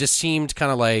don't know, it just seemed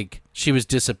kind of like she was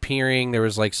disappearing. There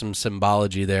was like some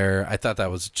symbology there. I thought that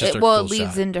was just a cool it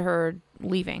leads shot. into her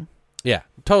leaving. Yeah,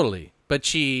 totally.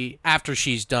 But after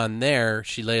she's done there,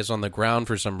 she lays on the ground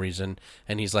for some reason,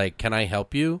 and he's like, "Can I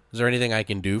help you? Is there anything I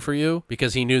can do for you?"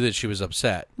 Because he knew that she was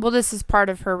upset. Well, this is part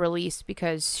of her release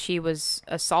because she was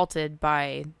assaulted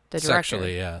by the director.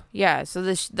 Sexually, yeah. Yeah, so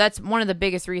that's one of the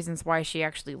biggest reasons why she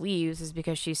actually leaves is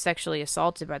because she's sexually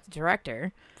assaulted by the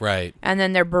director. Right. And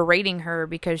then they're berating her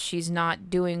because she's not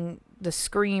doing the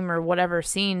scream or whatever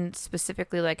scene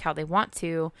specifically like how they want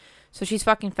to. So she's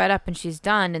fucking fed up and she's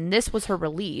done. And this was her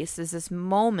release, is this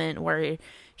moment where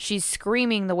she's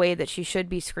screaming the way that she should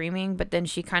be screaming, but then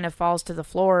she kind of falls to the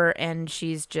floor and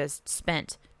she's just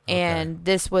spent. Okay. And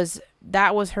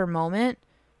that was her moment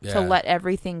to let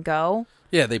everything go.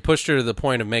 Yeah, they pushed her to the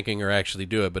point of making her actually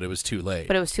do it, but it was too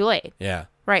late. Yeah.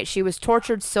 Right. She was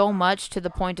tortured so much to the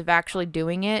point of actually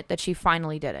doing it that she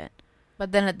finally did it.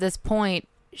 But then at this point,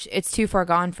 it's too far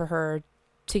gone for her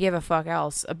to give a fuck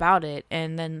else about it,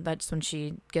 and then that's when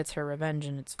she gets her revenge,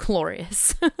 and it's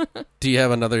glorious. Do you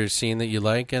have another scene that you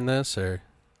like in this, or?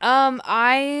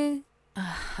 I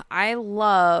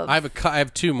love. I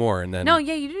have two more, and then. No,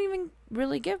 yeah, you didn't even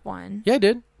really give one. Yeah, I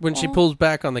did when she pulls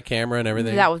back on the camera and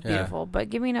everything. That was beautiful, but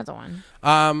give me another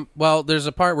one. Well, there's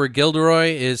a part where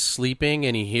Gilderoy is sleeping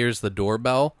and he hears the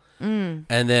doorbell. And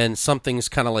then something's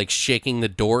kind of like shaking the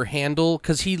door handle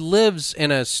because he lives in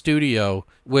a studio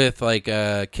with like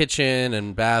a kitchen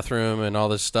and bathroom and all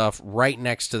this stuff right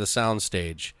next to the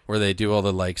soundstage where they do all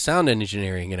the like sound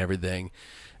engineering and everything.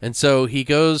 And so he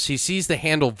sees the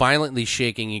handle violently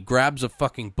shaking. He grabs a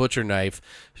fucking butcher knife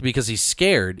because he's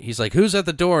scared. He's like, "Who's at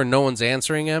the door?" And no one's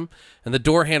answering him. And the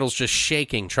door handle's just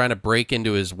shaking, trying to break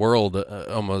into his world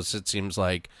almost, it seems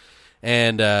like.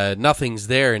 And nothing's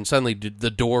there, and suddenly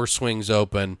the door swings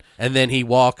open, and then he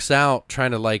walks out trying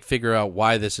to like figure out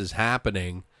why this is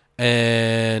happening,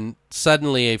 and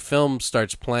suddenly a film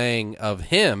starts playing of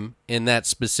him in that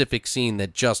specific scene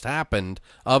that just happened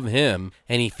of him,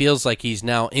 and he feels like he's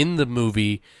now in the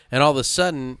movie, and all of a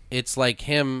sudden it's like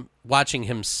him watching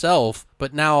himself,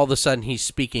 but now all of a sudden he's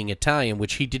speaking Italian,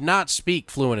 which he did not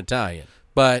speak fluent Italian.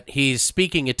 But he's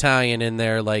speaking Italian in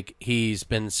there like he's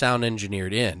been sound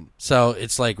engineered in. So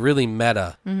it's like really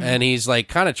meta. Mm-hmm. And he's like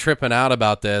kind of tripping out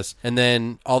about this. And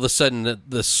then all of a sudden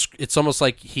it's almost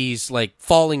like he's like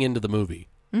falling into the movie.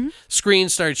 Mm-hmm. Screen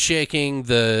starts shaking.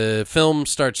 The film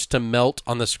starts to melt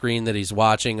on the screen that he's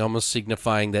watching, almost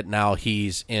signifying that now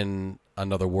he's in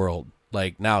another world.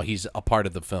 Like now he's a part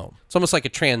of the film. It's almost like a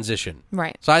transition.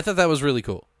 Right. So I thought that was really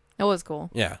cool. It was cool.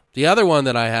 Yeah. The other one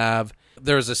that I have,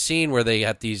 there was a scene where they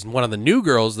had one of the new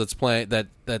girls that's playing that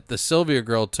the Sylvia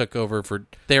girl took over for.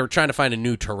 They were trying to find a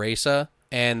new Teresa,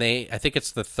 and I think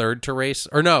it's the third Teresa,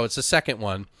 or no, it's the second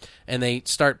one. And they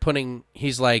start putting.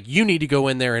 He's like, "You need to go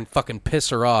in there and fucking piss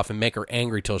her off and make her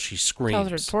angry till she screams." Tells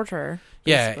her to torture her.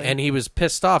 Yeah, and he was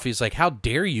pissed off. He's like, "How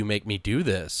dare you make me do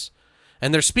this?"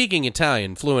 And they're speaking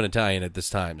Italian, fluent Italian at this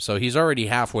time. So he's already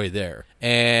halfway there.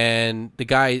 And the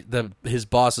guy, his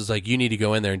boss is like, "You need to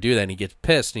go in there and do that." And he gets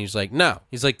pissed. And he's like, "No."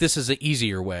 He's like, "This is an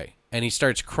easier way." And he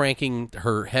starts cranking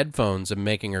her headphones and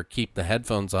making her keep the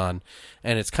headphones on.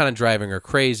 And it's kind of driving her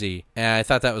crazy. And I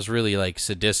thought that was really like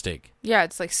sadistic. Yeah,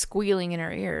 it's like squealing in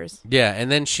her ears. Yeah,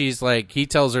 and then she's like, he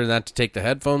tells her not to take the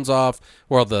headphones off.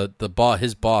 Well,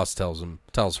 his boss tells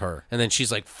her. And then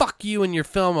she's like, "Fuck you and your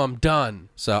film, I'm done."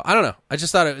 So, I don't know. I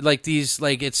just thought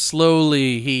it's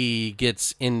slowly he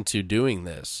gets into doing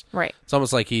this. Right. It's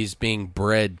almost like he's being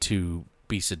bred to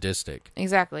be sadistic.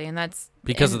 Exactly, and that's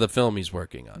because of the film he's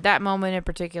working on. That moment in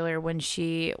particular when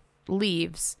she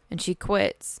leaves and she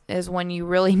quits is when you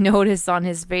really notice on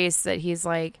his face that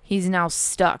he's now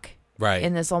stuck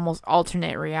in this almost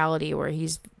alternate reality where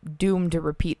he's doomed to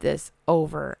repeat this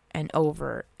over and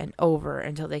over and over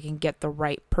until they can get the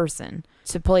right person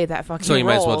to play that fucking role. So you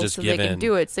might as well just give in. They can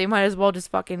do it. So you might as well just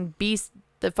fucking be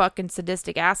the fucking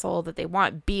sadistic asshole that they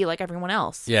want, be like everyone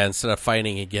else. Yeah, instead of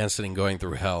fighting against it and going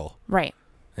through hell. Right.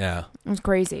 Yeah. It was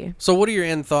crazy. So what are your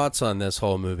end thoughts on this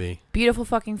whole movie? Beautiful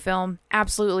fucking film.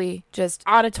 Absolutely just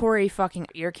auditory fucking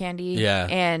ear candy. Yeah.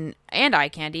 And eye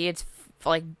candy. It's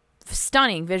like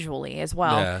stunning visually as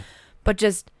well. Yeah. But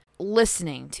just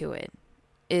listening to it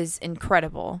is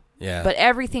incredible. Yeah. But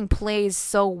everything plays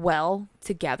so well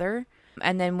together.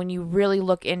 And then when you really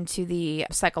look into the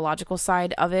psychological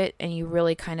side of it and you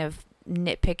really kind of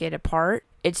nitpick it apart,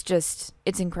 it's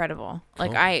incredible.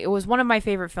 Cool. Like it was one of my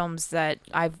favorite films that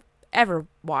I've ever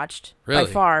watched by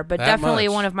far, but definitely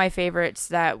one of my favorites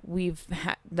that we've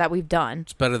done.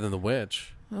 It's better than The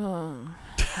Witch. Oh.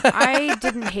 I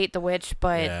didn't hate The Witch,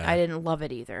 but I didn't love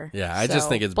it either. Yeah, I just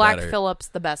think it's Black better. Phillip's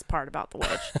the best part about The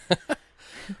Witch.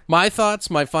 My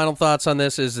final thoughts on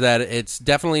this is that it's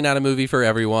definitely not a movie for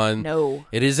everyone. No.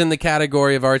 It is in the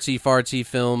category of artsy-fartsy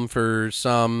film for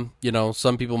some.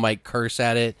 Some people might curse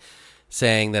at it,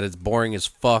 saying that it's boring as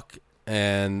fuck,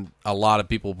 and a lot of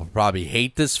people will probably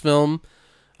hate this film.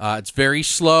 It's very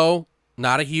slow,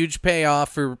 not a huge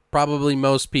payoff for probably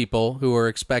most people who are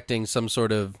expecting some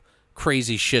sort of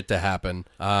crazy shit to happen.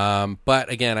 But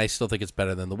again, I still think it's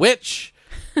better than The Witch.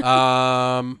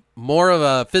 More of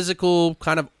a physical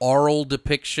kind of oral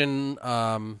depiction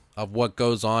of what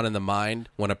goes on in the mind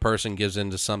when a person gives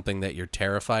into something that you're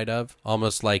terrified of,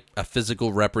 almost like a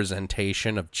physical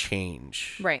representation of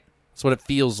change. Right. That's what it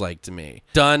feels like to me.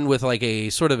 Done with like a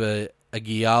sort of a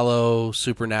giallo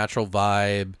supernatural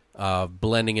vibe,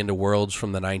 blending into worlds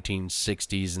from the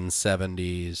 1960s and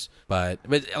 70s. But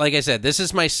like I said, this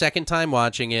is my second time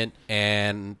watching it,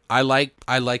 and I like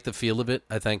the feel of it.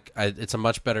 I think it's a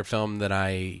much better film than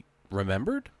I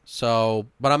remembered. So,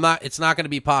 but it's not going to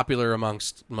be popular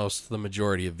amongst the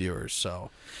majority of viewers. So,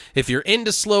 if you're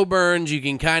into slow burns, you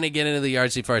can kind of get into the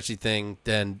artsy-fartsy thing,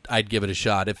 then I'd give it a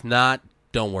shot. If not,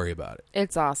 don't worry about it.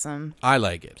 It's awesome. I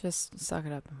like it. Just suck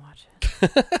it up and watch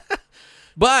it.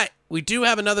 But we do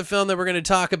have another film that we're going to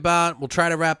talk about. We'll try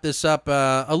to wrap this up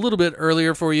a little bit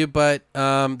earlier for you, but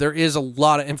there is a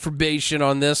lot of information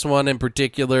on this one in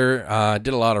particular.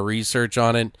 Did a lot of research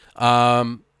on it.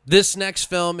 This next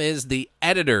film is The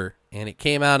Editor, and it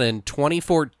came out in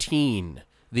 2014.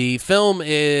 The film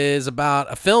is about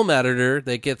a film editor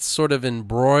that gets sort of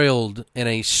embroiled in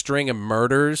a string of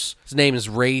murders. His name is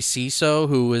Ray Ciso,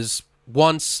 who was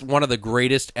once one of the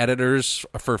greatest editors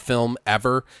for film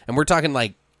ever. And we're talking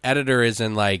like editor as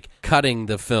in like cutting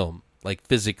the film, like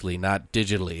physically, not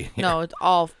digitally. No, it's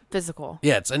all physical.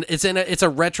 Yeah, it's a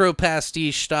retro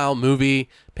pastiche style movie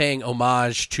paying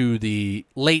homage to the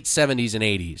late 70s and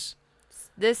 80s.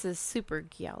 This is super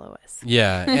giallo-esque.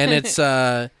 Yeah, and it's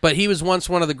but he was once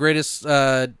one of the greatest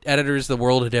editors the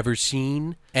world had ever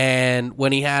seen. And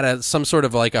when he had some sort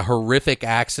of like a horrific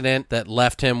accident that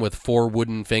left him with 4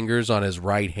 wooden fingers on his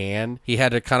right hand, he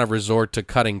had to kind of resort to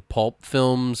cutting pulp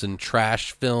films and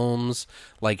trash films,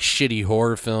 like shitty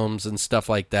horror films and stuff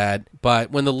like that. But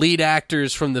when the lead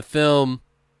actors from the film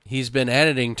he's been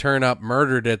editing turn up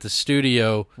murdered at the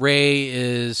studio, Ray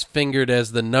is fingered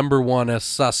as the number one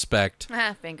suspect.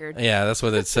 Fingered. Yeah, that's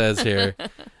what it says here.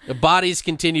 The bodies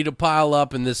continue to pile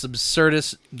up in this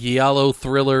absurdist giallo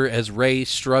thriller as Ray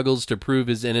struggles to prove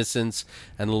his innocence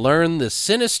and learn the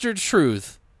sinister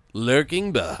truth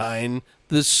lurking behind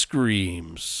the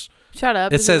screams. Shut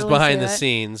up. It Does says really behind say the that?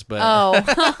 scenes, but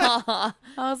Oh.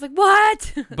 I was like,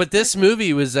 what? but this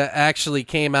movie was actually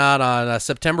came out on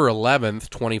September 11th,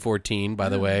 2014, by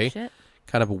the way. Shit.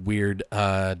 Kind of a weird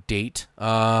date.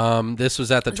 This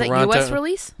was at the Is that Toronto US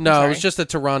release? No, I'm it was sorry. just the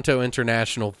Toronto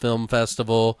International Film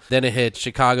Festival. Then it hit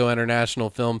Chicago International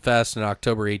Film Fest on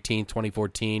October 18th,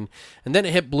 2014. And then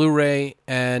it hit Blu-ray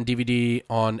and DVD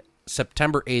on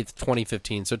September 8th,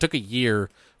 2015. So it took a year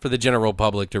for the general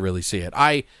public to really see it.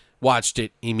 I watched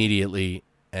it immediately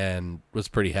and was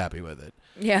pretty happy with it.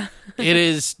 Yeah. It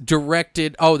is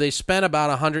directed... Oh, they spent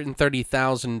about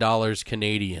 $130,000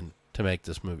 Canadian to make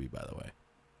this movie, by the way,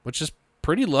 which is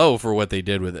pretty low for what they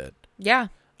did with it. Yeah,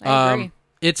 I agree.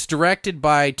 It's directed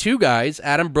by 2 guys,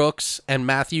 Adam Brooks and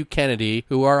Matthew Kennedy,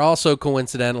 who are also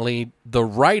coincidentally the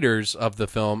writers of the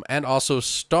film and also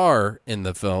star in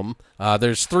the film.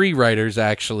 There's 3 writers,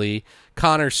 actually.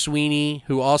 Connor Sweeney,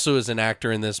 who also is an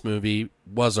actor in this movie,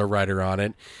 was a writer on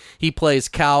it. He plays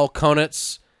Cal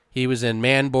Konitz. He was in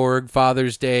Manborg,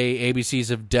 Father's Day, ABCs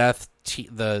of Death,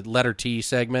 the letter T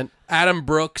segment. Adam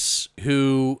Brooks,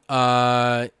 who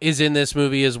is in this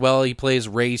movie as well. He plays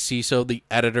Ray Ciso, the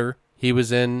editor. He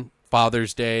was in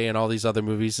Father's Day and all these other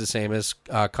movies, the same as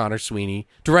Connor Sweeney.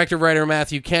 Director-writer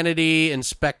Matthew Kennedy.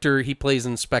 He plays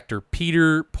Inspector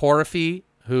Peter Porphy,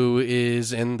 who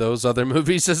is in those other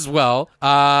movies as well.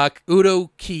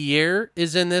 Udo Kier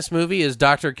is in this movie as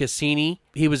Dr. Cassini.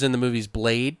 He was in the movies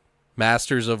Blade,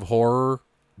 Masters of Horror,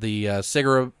 the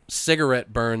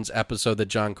cigarette burns episode that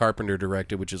John Carpenter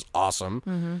directed, which is awesome.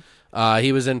 Mm-hmm.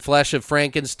 He was in Flesh of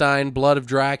Frankenstein, Blood of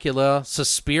Dracula,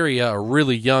 Suspiria, a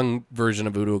really young version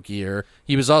of Udo Kier.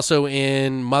 He was also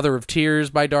in Mother of Tears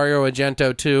by Dario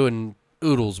Argento too, and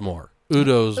Oodles More.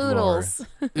 Udo's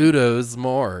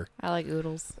More. I like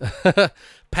oodles.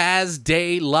 Paz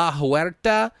de la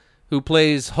Huerta, who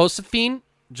plays Josefine,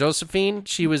 Josephine.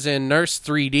 She was in Nurse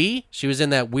 3D. She was in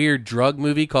that weird drug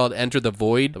movie called Enter the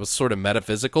Void. It was sort of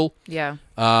metaphysical. Yeah.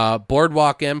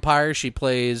 Boardwalk Empire, she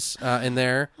plays in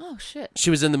there. Oh, shit. She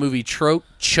was in the movie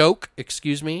Choke,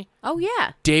 excuse me. Oh,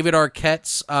 yeah. David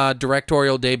Arquette's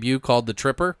directorial debut called The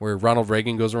Tripper, where Ronald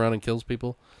Reagan goes around and kills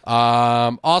people.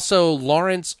 Also,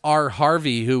 Lawrence R.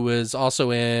 Harvey, who was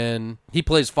also in... He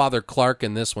plays Father Clark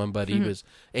in this one, but he was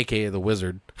a.k.a. the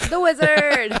Wizard. The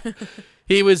Wizard.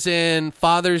 He was in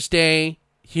Father's Day,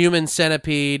 Human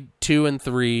Centipede 2 and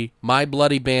 3, My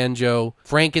Bloody Banjo,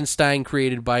 Frankenstein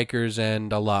Created Bikers,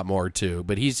 and a lot more too.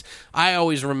 But I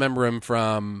always remember him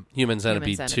from Human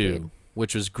Centipede 2,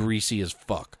 which was greasy as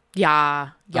fuck. Yeah.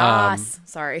 Yes.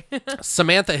 Sorry.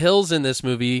 Samantha Hill's in this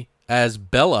movie as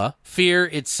Bella. Fear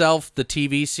Itself, the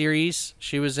TV series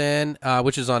she was in,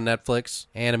 which is on Netflix,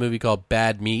 and a movie called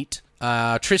Bad Meat.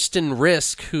 Tristan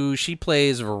Risk, who she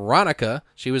plays Veronica.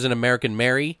 She was in American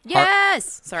Mary.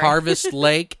 Yes! Sorry. Harvest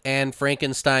Lake and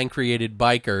Frankenstein Created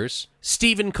Bikers.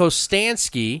 Stephen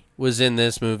Kostansky was in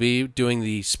this movie doing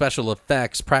the special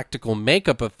effects, practical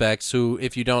makeup effects, who,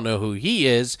 if you don't know who he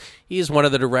is one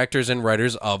of the directors and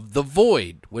writers of The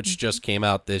Void, which just came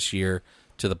out this year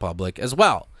to the public as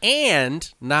well.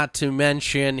 And, not to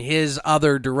mention his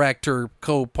other director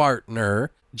co-partner,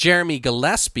 Jeremy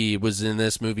Gillespie, was in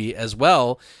this movie as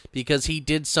well because he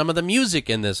did some of the music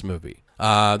in this movie.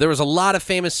 There was a lot of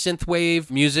famous synthwave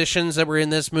musicians that were in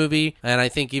this movie, and I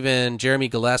think even Jeremy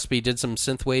Gillespie did some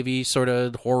synthwavy sort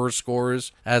of horror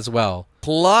scores as well.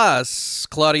 Plus,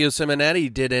 Claudio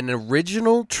Simonetti did an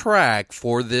original track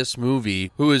for this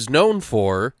movie, who is known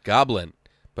for Goblin.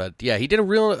 But yeah, he did a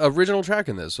real original track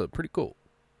in this, so pretty cool.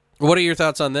 What are your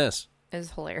thoughts on this?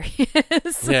 Is hilarious.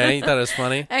 Yeah, you thought it was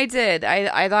funny? I did.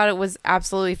 I thought it was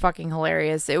absolutely fucking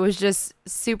hilarious. It was just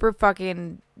super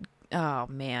fucking... Oh,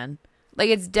 man. Like,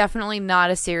 it's definitely not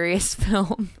a serious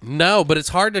film. No, but it's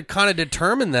hard to kind of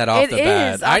determine that off the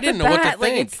bat. I didn't know what to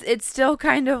think. Like, it's still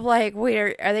kind of like,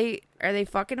 wait, are they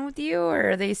fucking with you,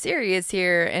 or are they serious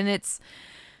here? And it's...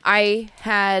 I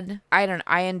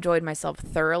enjoyed myself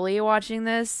thoroughly watching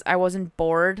this. I wasn't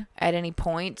bored at any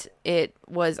point.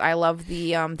 I love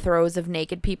the throws of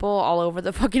naked people all over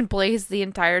the fucking place the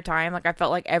entire time. Like, I felt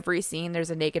like every scene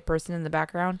there's a naked person in the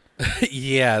background.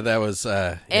 Yeah, that was,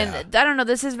 And I don't know,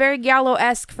 this is very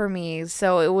Giallo-esque for me.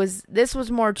 So this was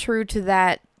more true to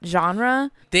that genre.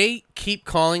 They keep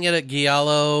calling it a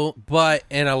Giallo, but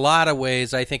in a lot of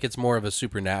ways, I think it's more of a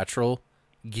supernatural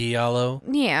Giallo.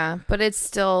 Yeah, but it's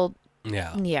still...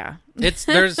 Yeah. It's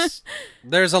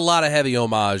there's a lot of heavy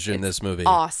homage in this movie.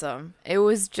 Awesome. It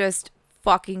was just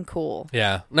fucking cool.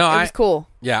 Yeah. No, it was cool.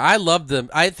 Yeah, I loved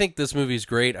them. I think this movie's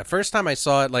great. First time I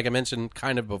saw it, like I mentioned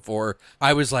kind of before,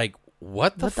 I was like,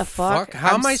 what the fuck?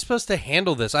 How am I supposed to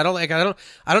handle this? I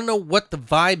don't know what the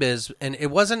vibe is, and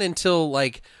it wasn't until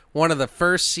like one of the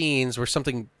first scenes where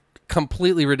something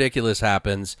completely ridiculous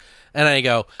happens, and I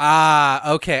go,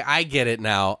 okay, I get it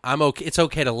now. I'm okay. It's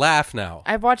okay to laugh now.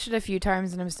 I've watched it a few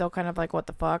times, and I'm still kind of like, what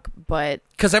the fuck? But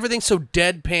because everything's so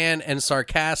deadpan and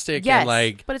sarcastic, yes, and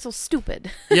like, but it's so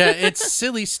stupid. Yeah, it's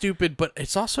silly, stupid, but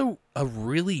it's also a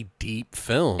really deep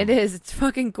film. It is. It's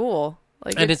fucking cool.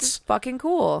 Like, and it's fucking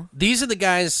cool. These are the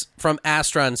guys from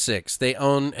Astron 6. They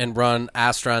own and run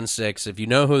Astron 6. If you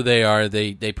know who they are,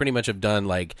 they pretty much have done,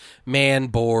 like,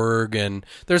 Manborg, and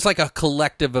there's, like, a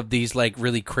collective of these, like,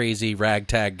 really crazy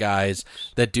ragtag guys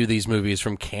that do these movies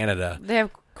from Canada. They have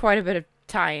quite a bit of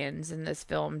tie-ins in this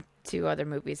film to other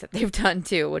movies that they've done,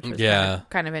 too, which was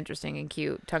kind of interesting and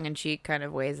cute, tongue-in-cheek kind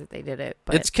of ways that they did it.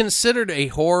 But it's considered a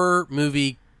horror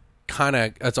movie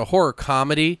it's a horror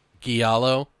comedy,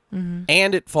 Giallo. Mm-hmm.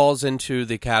 And it falls into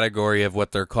the category of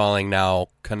what they're calling now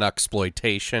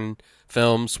Canucksploitation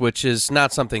films, which is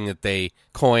not something that they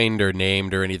coined or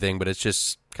named or anything, but it's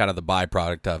just kind of the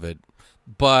byproduct of it.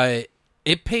 But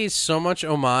it pays so much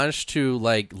homage to,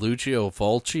 like, Lucio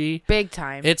Fulci. Big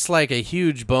time. It's like a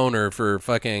huge boner for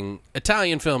fucking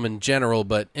Italian film in general,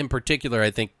 but in particular,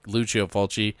 I think Lucio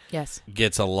Fulci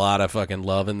gets a lot of fucking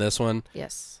love in this one.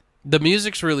 Yes. The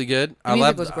music's really good. I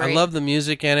love the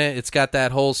music in it. It's got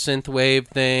that whole synthwave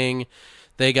thing.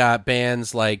 They got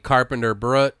bands like Carpenter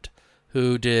Brut,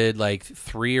 who did like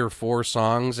 3 or 4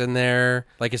 songs in there.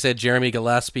 Like I said, Jeremy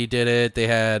Gillespie did it. They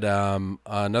had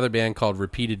another band called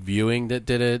Repeated Viewing that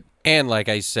did it. And like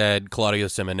I said, Claudio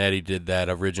Simonetti did that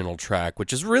original track,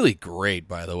 which is really great,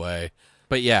 by the way.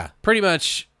 But yeah, pretty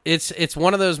much It's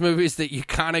one of those movies that you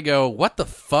kind of go, what the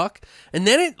fuck? And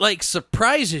then it like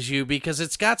surprises you because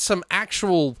it's got some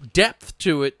actual depth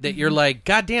to it that you're like,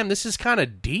 God damn, this is kind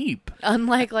of deep.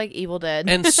 Unlike like Evil Dead.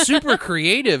 And super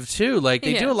creative too. Like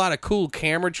they Yeah. do a lot of cool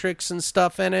camera tricks and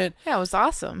stuff in it. Yeah, it was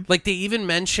awesome. Like they even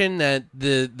mention that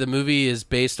the movie is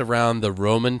based around the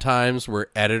Roman times where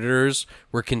editors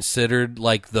were considered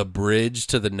like the bridge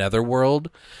to the netherworld,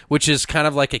 which is kind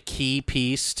of like a key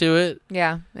piece to it.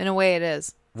 Yeah, in a way it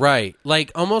is. Right.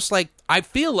 Like almost like I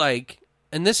feel like,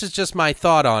 and this is just my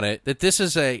thought on it, that this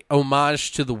is a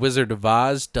homage to The Wizard of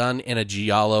Oz done in a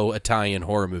giallo Italian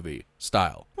horror movie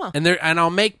style. Huh. And I'll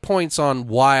make points on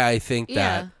why I think Yeah.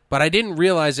 that. But I didn't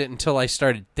realize it until I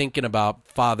started thinking about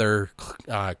Father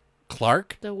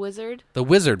Clark, The Wizard. the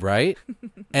wizard, right?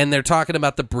 And they're talking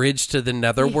about the bridge to the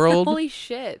netherworld. Holy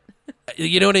shit.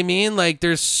 You know what I mean? Like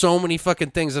there's so many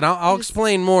fucking things, and I'll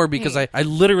explain more because I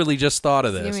literally just thought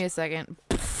of this. Give me a second.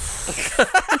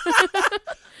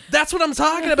 That's what I'm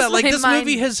talking about. Like My this mind-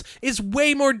 movie is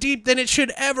way more deep than it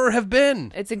should ever have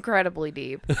been. It's incredibly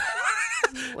deep.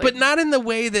 But not in the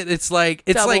way that it's like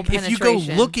Double if you go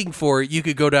penetration. looking for it, you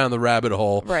could go down the rabbit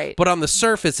hole. Right. But on the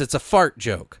surface, it's a fart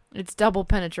joke. It's double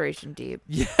penetration deep.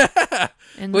 Yeah.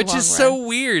 In the Which long is run. so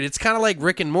weird. It's kind of like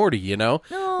Rick and Morty, you know?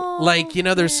 No, Like, you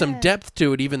know, there's some yeah. depth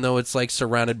to it, even though it's like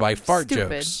surrounded by fart Stupid.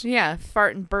 jokes. Yeah,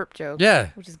 fart and burp jokes. Yeah.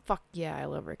 Which is fuck yeah, I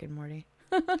love Rick and Morty.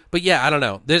 But yeah, I don't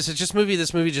know. This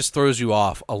movie just throws you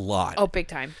off a lot. Oh, big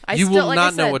time. I You still, will like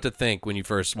not I know said, what to think when you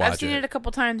first watch I've seen it a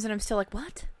couple times and I'm still like,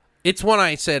 what? It's one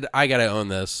I said, I gotta own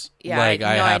this. Yeah, like,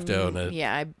 I no, have to own it.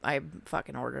 Yeah, I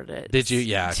fucking ordered it. Did you?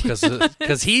 Yeah,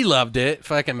 because he loved it.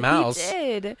 Fucking Mouse.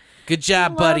 He did. Good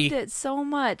job, I buddy. loved it so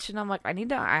much, and I'm like,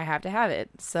 I have to have it.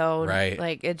 So, Right.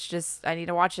 like, it's just I need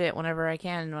to watch it whenever I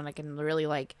can, when I can really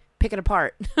like pick it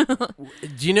apart. Do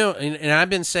you know, and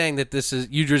I've been saying that this is,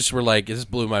 you just were like, this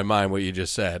blew my mind what you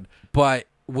just said. But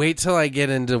wait till I get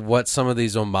into what some of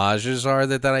these homages are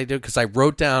that I do, because I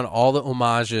wrote down all the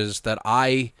homages that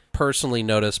I personally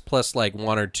noticed, plus like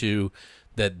one or two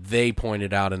that they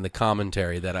pointed out in the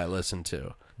commentary that I listened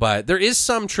to. But there is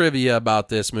some trivia about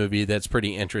this movie that's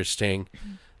pretty interesting.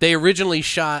 They originally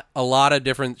shot a lot of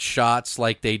different shots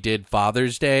like they did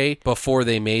Father's Day before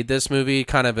they made this movie,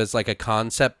 kind of as like a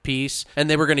concept piece. And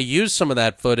they were going to use some of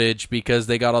that footage because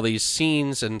they got all these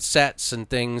scenes and sets and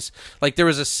things. Like there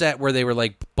was a set where they were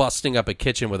like busting up a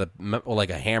kitchen with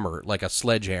a hammer, like a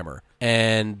sledgehammer.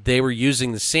 And they were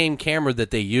using the same camera that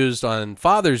they used on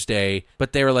Father's Day,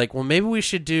 but they were like, well, maybe we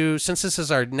should do, since this is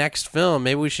our next film,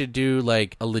 maybe we should do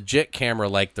like a legit camera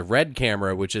like the Red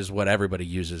camera, which is what everybody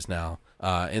uses now.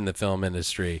 In the film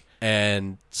industry.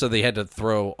 And so they had to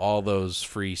throw all those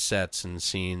free sets and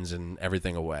scenes and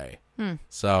everything away.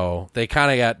 So they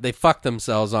they fucked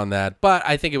themselves on that, but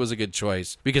I think it was a good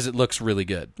choice because it looks really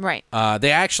good. Right.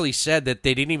 They actually said that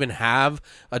they didn't even have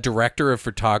a director of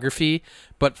photography,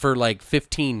 but for like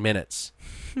 15 minutes.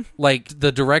 Like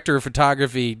the director of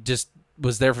photography just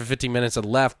was there for 15 minutes and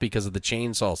left because of the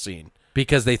chainsaw scene.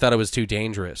 Because they thought it was too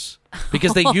dangerous.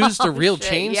 Because they used a real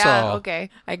Shit. chainsaw. Yeah, okay.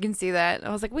 I can see that. I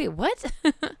was like, wait, what?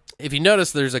 If you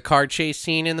notice, there's a car chase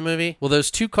scene in the movie. Well,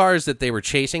 those two cars that they were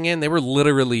chasing in, they were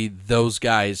literally those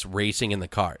guys racing in the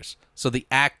cars. So the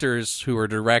actors who were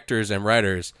directors and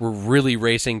writers were really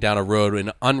racing down a road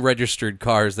in unregistered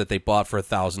cars that they bought for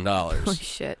Holy $1,000.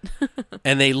 shit.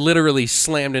 And they literally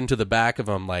slammed into the back of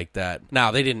them like that.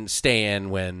 Now, they didn't stay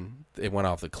in when it went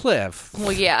off the cliff.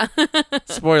 Well, yeah.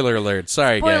 Spoiler alert.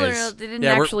 Sorry, Spoiler guys. alert, they didn't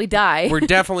Yeah, actually die. We're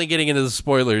definitely getting into the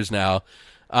spoilers now.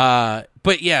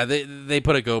 But yeah, they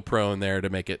put a GoPro in there to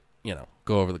make it,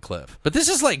 go over the cliff. But this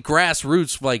is like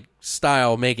grassroots like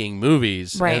style making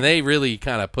movies, Right. and they really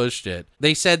kind of pushed it.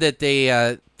 They said that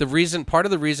part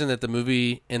of the reason that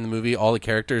in the movie all the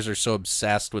characters are so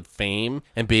obsessed with fame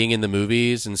and being in the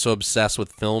movies and so obsessed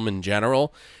with film in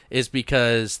general is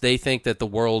because they think that the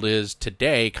world is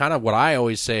today kind of what I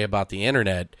always say about the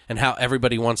internet and how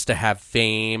everybody wants to have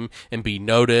fame and be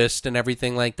noticed and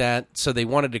everything like that. So they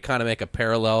wanted to kind of make a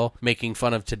parallel making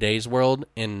fun of today's world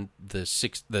in the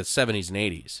 70s and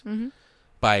 80s.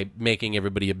 By making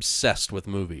everybody obsessed with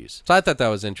movies. So I thought that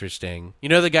was interesting. You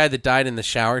know the guy that died in the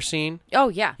shower scene? Oh,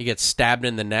 yeah. He gets stabbed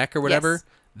in the neck or whatever? Yes.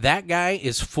 That guy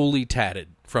is fully tatted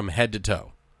from head to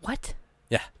toe. What?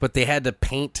 Yeah, but they had to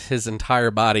paint his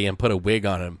entire body and put a wig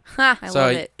on him. Ha, I So,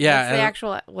 love it. yeah,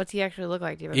 What's he actually look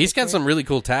like? Do you have a He's got picture? some really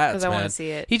cool tats, 'Cause I man. wanna see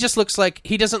it. He just looks like,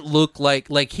 he doesn't look like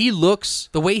he looks,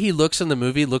 the way he looks in the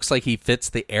movie looks like he fits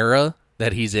the era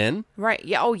that he's in. Right.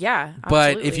 Yeah. Oh, yeah. But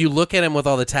Absolutely. if you look at him with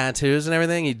all the tattoos and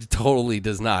everything, he totally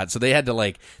does not. So they had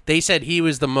to they said he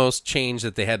was the most change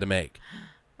that they had to make.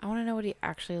 I want to know what he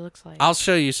actually looks like. I'll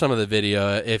show you some of the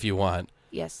video if you want.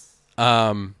 Yes.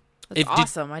 If, That's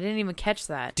awesome. I didn't even catch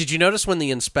that. Did you notice when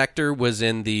the inspector was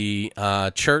in the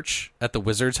church at the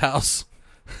wizard's house?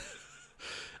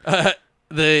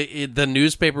 The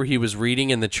newspaper he was reading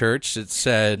in the church, it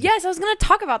said... Yes, I was going to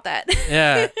talk about that.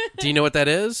 Yeah. Do you know what that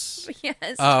is?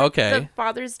 Yes. Oh, okay. The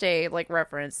Father's Day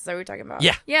reference. Is that what we're talking about?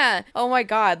 Yeah. Yeah. Oh my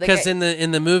God. Because in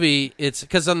the movie, it's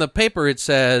because on the paper it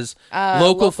says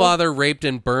local father raped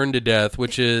and burned to death,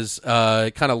 which is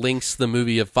kind of links the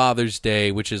movie of Father's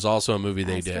Day, which is also a movie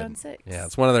they did. Astro 6. Yeah,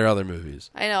 it's one of their other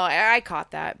movies. I know. I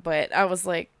caught that, but I was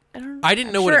like, I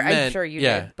didn't know what it meant. I'm sure you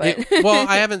did. But well,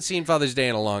 I haven't seen Father's Day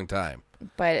in a long time.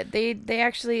 But they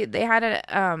had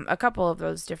a couple of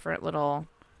those different little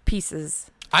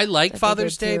pieces. I like that they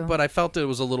Father's did Day, too. but I felt it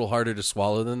was a little harder to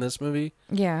swallow than this movie.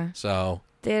 Yeah. So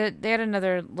They had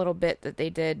another little bit that they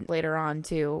did later on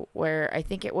too, where I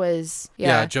think it was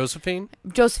Josephine.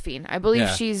 Josephine. I believe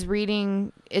Yeah. she's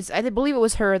reading. I believe it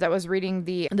was her that was reading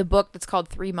the book that's called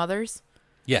Three Mothers,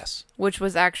 Yes. which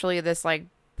was actually this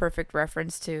perfect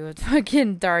reference to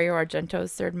fucking Dario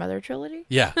Argento's Third Mother trilogy.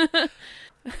 Yeah.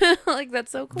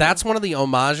 That's so cool. That's one of the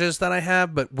homages that I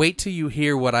have, but wait till you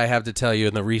hear what I have to tell you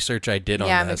in the research I did on this.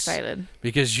 Yeah, I'm excited.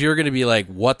 Because you're going to be like,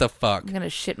 what the fuck? I'm gonna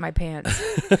shit my pants.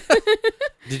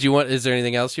 Is there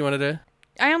anything else you wanted to?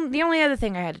 The only other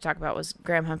thing I had to talk about was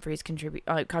Graham Humphrey's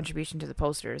contribution to the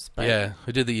posters. But Yeah,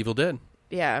 who did the Evil Dead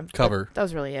yeah, cover? That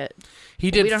was really it. He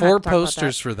We did don't 4 have to talk about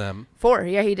posters that. for them, 4.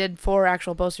 Yeah, he did 4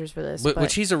 actual posters for this. But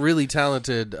which he's a really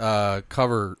talented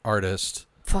cover artist.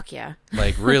 fuck yeah.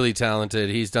 Really talented.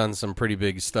 He's done some pretty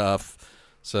big stuff.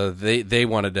 So they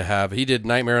wanted to have. He did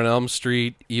Nightmare on Elm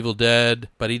Street, Evil Dead,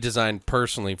 but he designed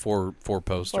personally four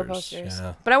posters. 4 posters.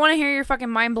 Yeah. But I want to hear your fucking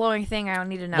mind blowing thing. I don't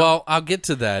need to know. Well, I'll get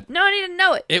to that. No, I need to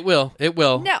know it. It will.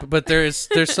 No. But there's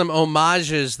some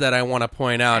homages that I want to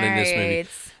point out in this movie. Alright.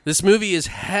 This movie is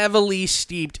heavily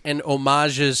steeped in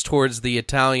homages towards the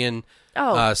Italian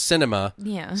cinema,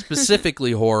 Yeah.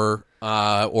 specifically horror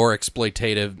or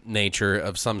exploitative nature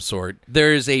of some sort.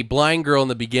 There's a blind girl in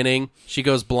the beginning. She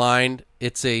goes blind.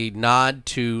 It's a nod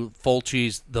to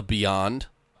Fulci's The Beyond.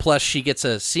 Plus, she gets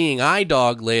a seeing eye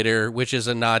dog later, which is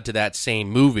a nod to that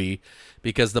same movie,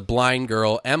 because the blind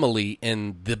girl, Emily,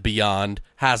 in The Beyond,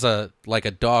 has a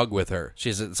dog with her.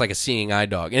 It's like a seeing eye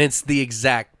dog, and it's the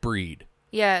exact breed.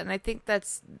 Yeah, and I think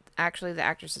that's actually the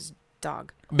actress's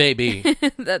dog Maybe.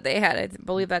 that they had. I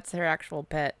believe that's her actual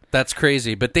pet. That's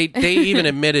crazy, but they even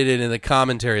admitted it in the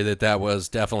commentary that was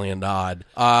definitely a nod.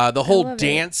 The whole love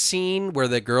dance scene where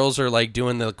the girls are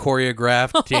doing the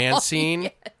choreographed dance scene,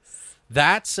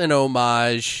 that's an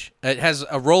homage. It has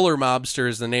a Roller Mobster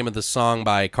is the name of the song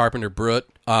by Carpenter Brut,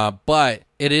 but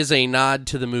it is a nod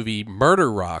to the movie Murder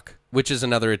Rock, which is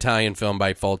another Italian film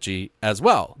by Fulci as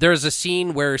well. There's a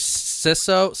scene where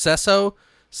Cesso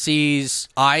sees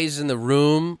eyes in the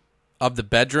room of the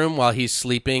bedroom while he's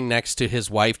sleeping next to his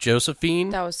wife Josephine.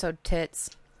 That was so tits.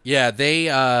 Yeah,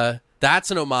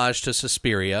 that's an homage to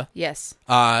Suspiria. Yes.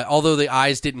 Although the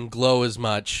eyes didn't glow as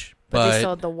much, But they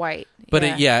still had the white. but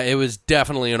it was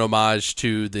definitely an homage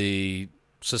to the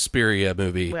Suspiria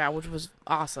movie. Yeah, which was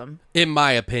awesome. In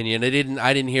my opinion, I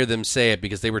didn't hear them say it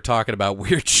because they were talking about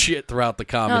weird shit throughout the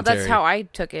commentary. No, that's how I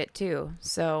took it too.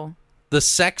 So The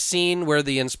sex scene where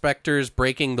the inspector's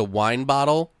breaking the wine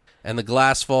bottle and the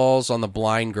glass falls on the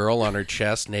blind girl on her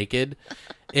chest naked.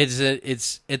 It's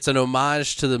an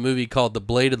homage to the movie called The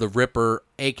Blade of the Ripper,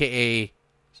 aka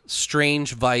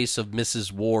Strange Vice of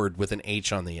Mrs. Ward with an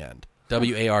H on the end.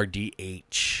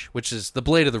 Wardh, which is The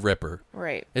Blade of the Ripper.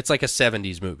 right. It's like a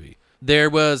 70s movie. There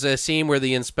was a scene where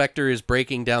the inspector is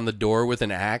breaking down the door with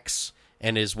an axe,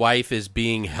 and his wife is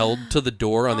being held to the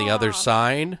door on the other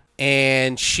side,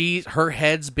 and her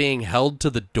head's being held to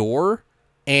the door,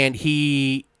 and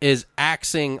he is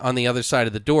axing on the other side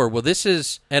of the door. Well, this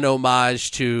is an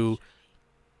homage to...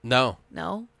 No.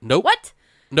 No. Nope. What?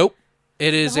 Nope.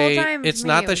 It is The whole time it's to me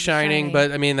not it The was The Shining, Shining.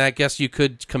 but I mean, I guess you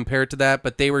could compare it to that,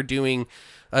 but they were doing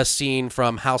a scene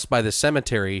from House by the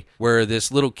Cemetery where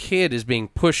this little kid is being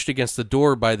pushed against the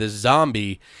door by this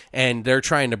zombie, and they're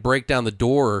trying to break down the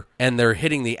door, and they're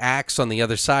hitting the axe on the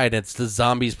other side, and it's the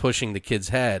zombies pushing the kid's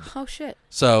head. Oh shit.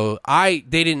 So they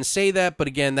didn't say that, but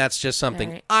again, that's just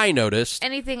something Right. I noticed.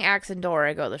 Anything axe and door,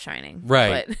 I go The Shining.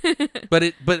 Right.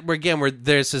 But But again,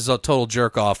 this is a total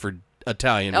jerk off for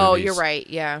Italian movies. oh, you're right.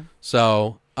 Yeah.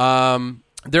 So,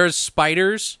 there's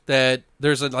spiders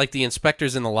there's the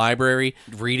inspectors in the library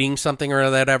reading something or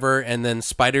whatever, and then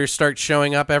spiders start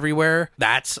showing up everywhere.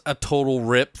 That's a total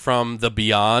rip from The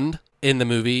Beyond. in the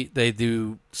movie. They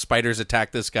do spiders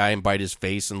attack this guy and bite his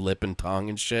face and lip and tongue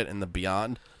and shit in the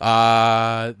Beyond.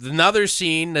 Another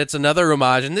scene that's another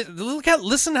homage, and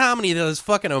listen how many of those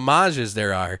fucking homages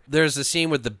there are. There's a scene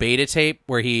with the beta tape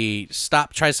where he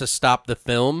tries to stop the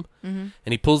film, and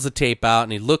he pulls the tape out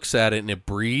and he looks at it and it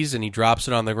breathes and he drops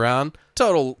it on the ground.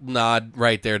 Total nod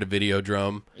right there to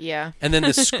Videodrome. Yeah. And then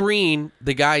the screen,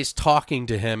 the guy's talking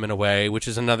to him in a way, which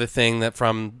is another thing that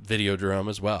from Videodrome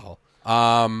as well.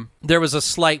 There was a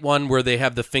slight one where they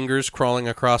have the fingers crawling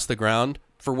across the ground.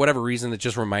 For whatever reason, that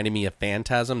just reminded me of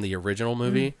Phantasm, the original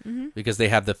movie, because they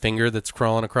have the finger that's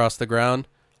crawling across the ground.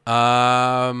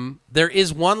 There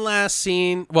is one last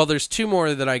scene. Well, there's two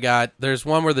more that I got. There's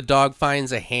one where the dog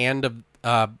finds a hand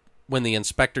of when the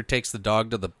inspector takes the dog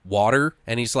to the water,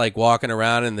 and he's like walking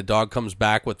around, and the dog comes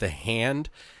back with the hand.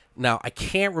 Now, I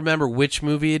can't remember which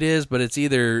movie it is, but it's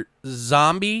either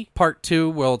Zombie Part 2.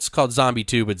 Well, it's called Zombie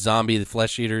 2, but Zombie, the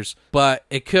Flesh Eaters. But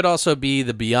it could also be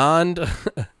The Beyond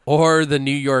or The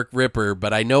New York Ripper,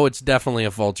 but I know it's definitely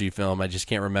a Fulci film. I just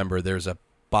can't remember. There's a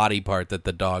body part that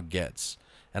the dog gets.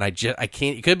 And I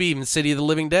can't, it could be even City of the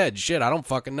Living Dead. Shit, I don't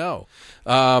fucking know.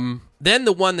 Then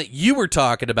the one that you were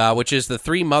talking about, which is the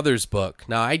Three Mothers book.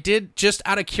 Now, I did, just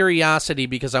out of curiosity,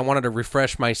 because I wanted to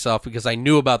refresh myself, because I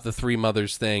knew about the Three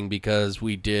Mothers thing, because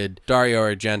we did Dario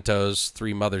Argento's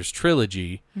Three Mothers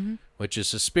trilogy, which is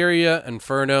Suspiria,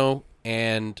 Inferno,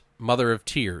 and Mother of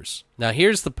Tears. Now,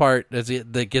 here's the part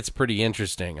that gets pretty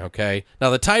interesting, okay? Now,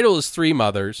 the title is Three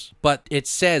Mothers, but it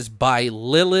says by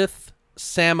Lilith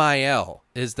Samael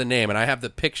is the name, and I have the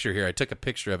picture here. I took a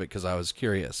picture of it because I was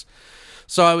curious.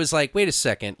 So I was like, wait a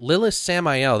second, Lilith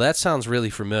Samael, that sounds really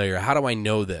familiar. How do I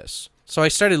know this? So I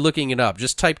started looking it up,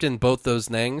 just typed in both those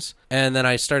things, and then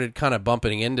I started kind of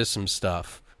bumping into some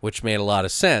stuff, which made a lot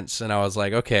of sense. And I was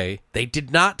like, okay, they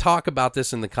did not talk about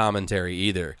this in the commentary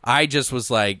either. I just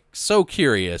was like, so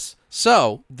curious.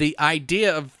 So the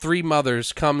idea of Three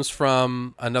Mothers comes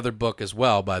from another book as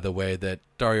well, by the way, that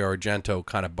Dario Argento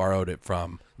kind of borrowed it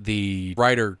from. The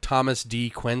writer Thomas D.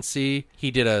 Quincy,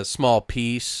 he did a small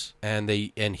piece, and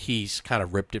he's kind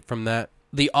of ripped it from that.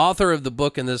 The author of the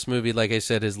book in this movie, like I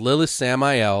said, is Lilith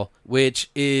Samael,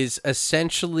 which is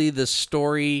essentially the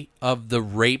story of the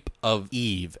rape of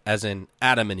Eve, as in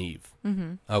Adam and Eve.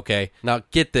 Okay? Now,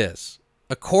 get this.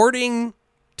 According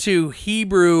to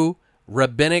Hebrew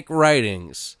rabbinic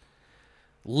writings,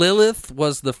 Lilith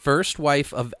was the first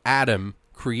wife of Adam,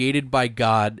 created by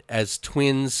God as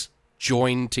twins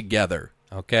joined together.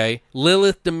 Okay?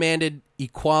 Lilith demanded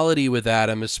equality with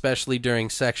Adam, especially during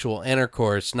sexual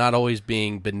intercourse, not always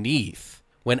being beneath.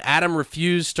 When Adam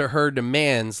refused to her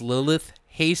demands, Lilith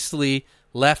hastily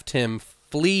left him,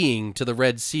 fleeing to the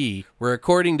Red Sea, where,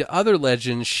 according to other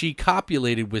legends, she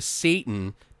copulated with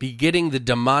Satan, begetting the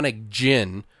demonic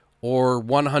jinn, or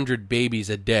 100 babies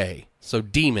a day. So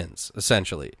demons,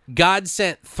 essentially. God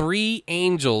sent 3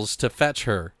 angels to fetch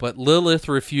her, but Lilith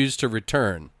refused to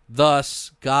return.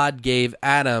 Thus, God gave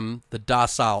Adam the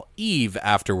docile Eve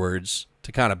afterwards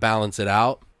to kind of balance it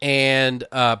out. And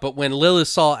but when Lilith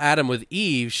saw Adam with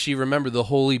Eve, she remembered the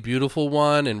holy, beautiful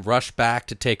one and rushed back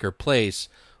to take her place.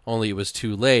 Only it was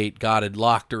too late. God had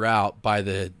locked her out by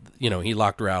he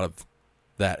locked her out of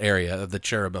that area of the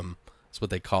cherubim. That's what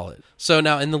they call it. So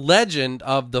now in the legend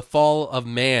of the fall of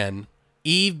man,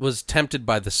 Eve was tempted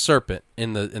by the serpent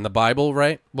in the Bible,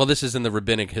 right? Well, this is in the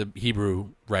rabbinic Hebrew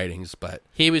writings, but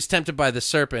he was tempted by the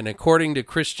serpent. According to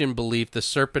Christian belief, the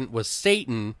serpent was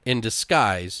Satan in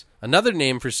disguise. Another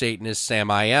name for Satan is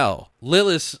Samael,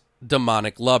 Lilith's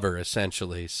demonic lover,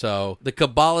 essentially. So the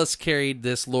Kabbalists carried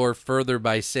this lore further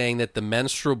by saying that the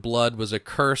menstrual blood was a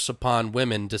curse upon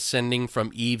women, descending from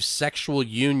Eve's sexual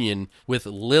union with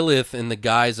Lilith in the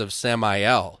guise of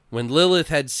Samael. When Lilith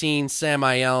had seen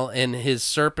Samael in his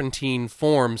serpentine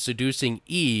form seducing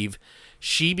Eve,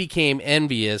 she became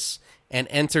envious and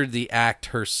entered the act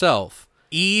herself.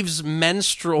 Eve's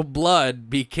menstrual blood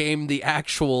became the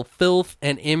actual filth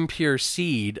and impure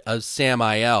seed of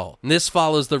Samael. And this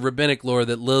follows the rabbinic lore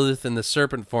that Lilith in the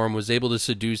serpent form was able to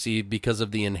seduce Eve because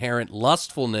of the inherent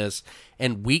lustfulness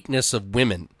and weakness of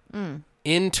women.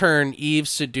 In turn, Eve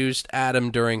seduced Adam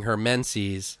during her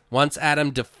menses. Once Adam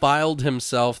defiled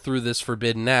himself through this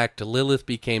forbidden act, Lilith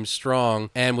became strong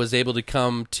and was able to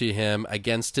come to him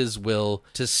against his will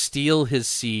to steal his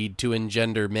seed to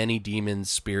engender many demons,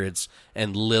 spirits,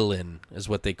 and Lilin is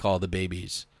what they call the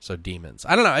babies. So demons.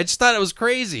 I don't know. I just thought it was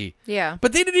crazy. Yeah.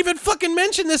 But they didn't even fucking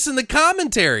mention this in the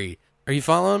commentary. Are you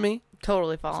following me?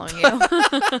 totally following you.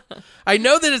 I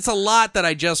know that it's a lot that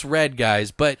I just read,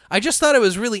 guys, but I just thought it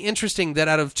was really interesting that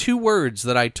out of 2 words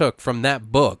that I took from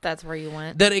that book, That's where you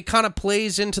went. that it kind of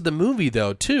plays into the movie,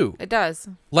 though, too. It does.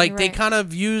 Like, You're they right. kind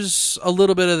of use a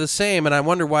little bit of the same, and I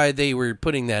wonder why they were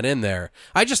putting that in there.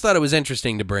 I just thought it was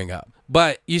interesting to bring up.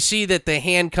 But you see that the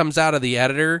hand comes out of the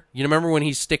editor. You remember when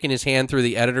he's sticking his hand through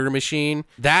the editor machine?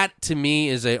 That, to me,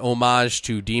 is a homage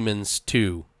to Demons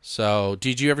 2. So,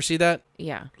 did you ever see that?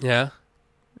 Yeah. Yeah.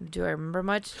 Do I remember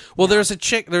much? Well, there's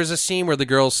a scene where the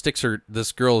girl sticks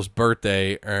this girl's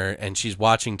birthday, and she's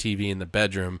watching TV in the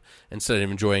bedroom instead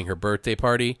of enjoying her birthday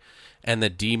party, and the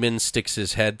demon sticks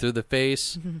his head through the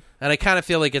face. And I kind of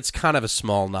feel like it's kind of a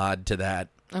small nod to that.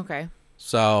 Okay.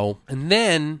 So, and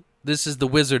then this is the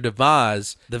Wizard of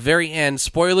Oz. The very end,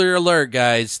 spoiler alert,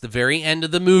 guys, the very end of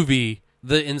the movie,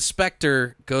 the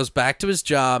inspector goes back to his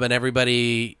job, and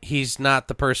he's not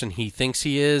the person he thinks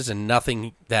he is, and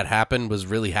nothing that happened was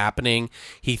really happening.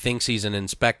 He thinks he's an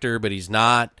inspector, but he's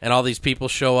not. And all these people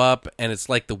show up, and it's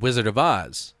like the Wizard of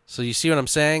Oz. So you see what I'm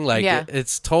saying? Like, Yeah.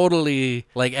 it's totally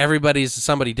like everybody's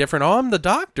somebody different. Oh, I'm the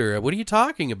doctor. What are you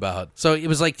talking about? So it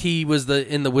was like he was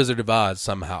in the Wizard of Oz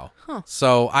somehow. Huh.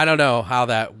 So I don't know how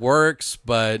that works,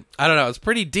 but I don't know. It's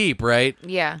pretty deep, right?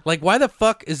 Yeah. Like, why the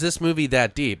fuck is this movie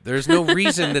that deep? There's no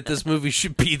reason that this movie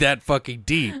should be that fucking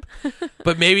deep.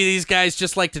 But maybe these guys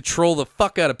just like to troll the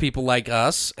fuck out of people like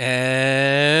us,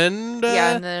 and...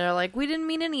 Yeah, and they're like, we didn't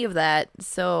mean any of that.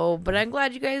 So, but I'm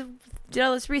glad you guys did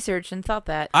all this research and thought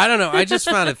that. I don't know. I just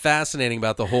found it fascinating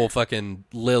about the whole fucking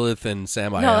Lilith and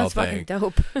Samael No, that's thing. fucking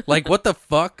dope. Like, what the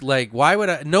fuck? Like, why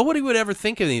would nobody would ever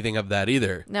think anything of that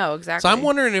either. No, exactly. So I'm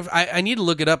wondering if I need to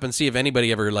look it up and see if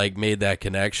anybody ever like made that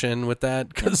connection with that,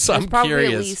 because There's I'm probably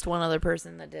curious. at least one other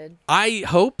person that did. I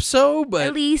hope so, At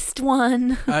but least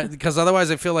one. because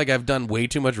otherwise I feel like I've done way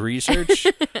too much research.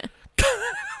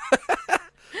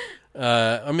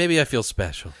 Or maybe I feel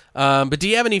special. But do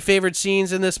you have any favorite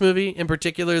scenes in this movie in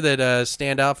particular that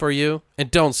stand out for you?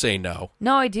 And don't say no.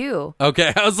 No, I do.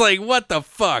 Okay, I was like, what the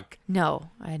fuck? No,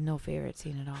 I had no favorite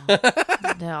scene at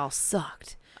all. They all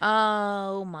sucked.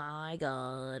 Oh my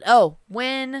god. Oh,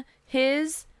 when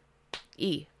his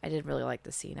I didn't really like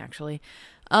this scene actually.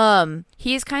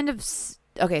 He's kind of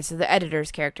okay, so the editor's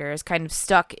character is kind of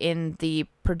stuck in the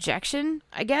projection,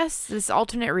 I guess, this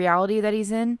alternate reality that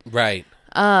he's in. Right.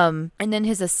 And then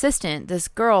his assistant, this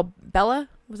girl, Bella,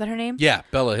 was that her name? Yeah,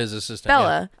 Bella, his assistant.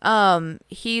 Yeah. Bella,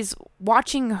 he's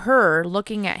watching her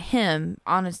looking at him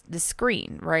on the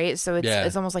screen, right? So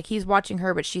it's almost like he's watching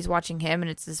her, but she's watching him, and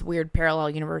it's this weird parallel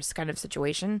universe kind of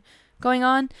situation going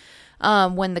on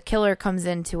when the killer comes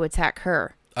in to attack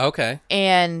her. Okay.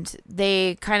 And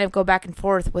they kind of go back and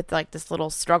forth with like this little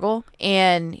struggle,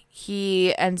 and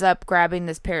he ends up grabbing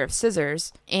this pair of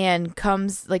scissors and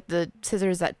comes like the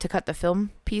scissors to cut the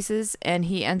film pieces, and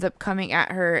he ends up coming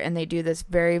at her, and they do this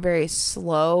very, very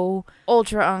slow,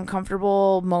 ultra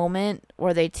uncomfortable moment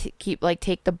where they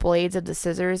take the blades of the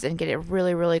scissors and get it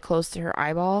really, really close to her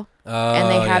eyeball. And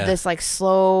they have this like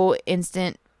slow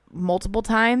instant multiple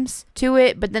times to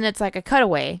it, but then it's like a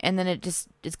cutaway, and then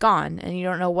it's gone, and you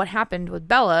don't know what happened with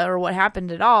Bella or what happened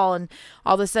at all, and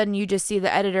all of a sudden you just see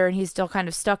the editor, and he's still kind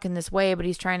of stuck in this way, but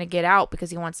he's trying to get out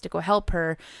because he wants to go help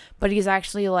her, but he's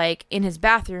actually like in his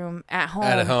bathroom at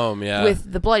home yeah,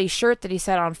 with the bloody shirt that he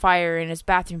set on fire in his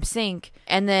bathroom sink,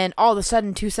 and then all of a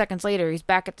sudden 2 seconds later he's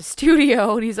back at the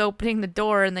studio, and he's opening the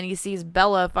door, and then he sees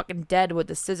Bella fucking dead with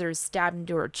the scissors stabbed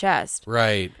into her chest.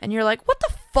 Right. And you're like, what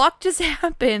the fuck just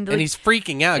happened? And he's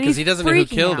freaking out and because he's he doesn't know who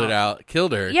freaking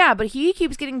killed her. Yeah, but he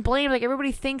keeps getting blamed. Like,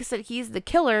 everybody thinks that he's the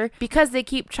killer because they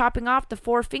keep chopping off the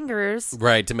 4 fingers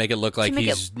Right, to make it look like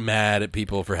he's mad at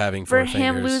people for having for 4 fingers.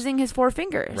 him losing his 4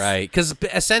 fingers. Right, because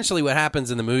essentially what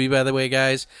happens in the movie, by the way,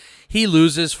 guys, he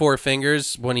loses 4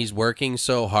 fingers when he's working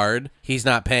so hard. He's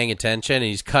not paying attention, and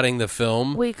he's cutting the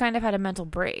film. Well, he kind of had a mental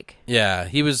break. Yeah,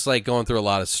 he was like going through a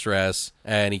lot of stress,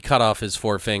 and he cut off his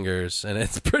 4 fingers, and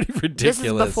it's pretty ridiculous. This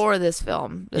is before this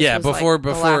film. This Yeah, was before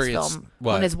the last it's film,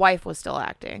 what? when his wife was still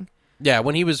acting. Yeah,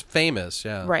 when he was famous,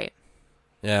 yeah. Right.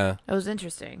 Yeah. It was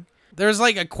interesting. There's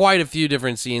like quite a few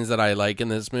different scenes that I like in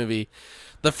this movie.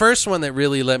 The first one that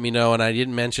really let me know, and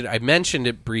I mentioned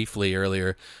it briefly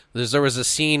earlier, there was a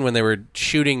scene when they were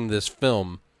shooting this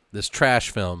film, this trash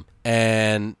film,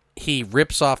 and he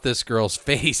rips off this girl's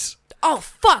face Oh,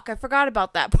 fuck. I forgot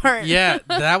about that part. Yeah,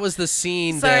 that was the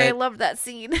scene Sorry, I that... love that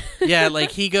scene. Yeah, like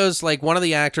he goes, like one of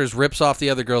the actors rips off the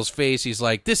other girl's face. He's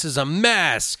like, "This is a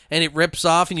mask," and it rips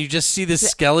off, and you just see this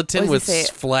skeleton what with does he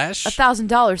say? flesh.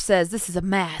 $1,000 says this is a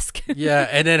mask. Yeah,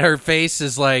 and then her face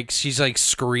is like she's like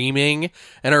screaming,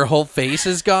 and her whole face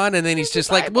is gone. And then he's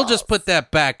just like, "We'll just put that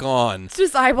back on." It's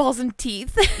just eyeballs and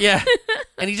teeth. Yeah,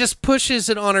 and he just pushes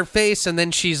it on her face, and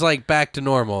then she's like back to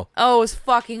normal. Oh, it was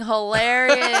fucking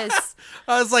hilarious.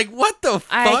 I was like, "What the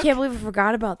fuck?" I can't believe I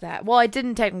forgot about that. Well, I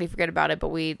didn't technically forget about it,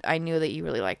 but I knew that you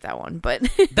really liked that one. But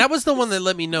That was the one that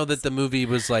let me know that the movie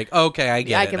was like, okay, I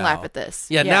get it. I can now. laugh at this.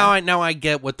 Yeah, now I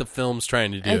get what the film's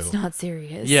trying to do. It's not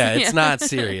serious. Yeah, it's not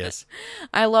serious.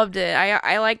 I loved it.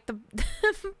 I liked the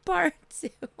part too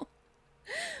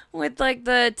with like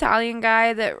the Italian guy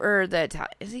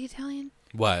is he Italian?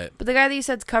 What? But the guy that you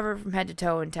said's covered from head to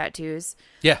toe in tattoos.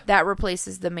 Yeah. That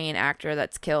replaces the main actor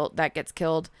that gets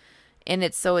killed. And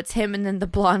it's him and then the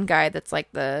blonde guy that's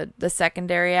like the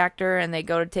secondary actor, and they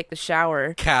go to take the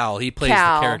shower. Cal. He plays the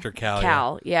character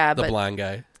Cal. Yeah, the but blonde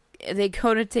guy. they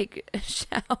go to take a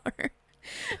shower.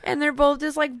 And they're both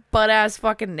just like butt ass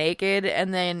fucking naked,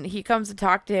 and then he comes to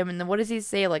talk to him, and then what does he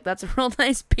say? Like, "That's a real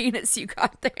nice penis you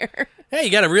got there." Hey, you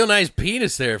got a real nice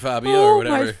penis there, Fabio, or Oh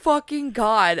whatever. my fucking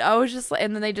god! I was just like,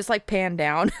 and then they just like pan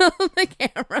down on the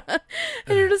camera,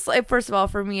 and you're just like, first of all,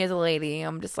 for me as a lady,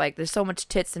 I'm just like, there's so much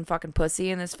tits and fucking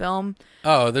pussy in this film.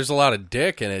 Oh, there's a lot of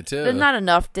dick in it too. There's not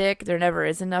enough dick. There never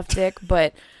is enough dick,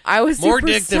 but I was More super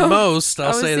dick than stoked. most, I'll I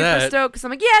was say super that. stoked because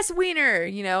I'm like, yes, wiener,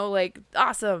 like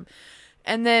awesome,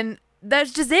 and then.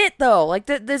 That's just it, though. Like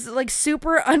this, like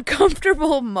super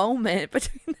uncomfortable moment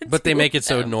between the But they two make of it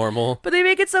so them. normal. But they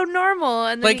make it so normal,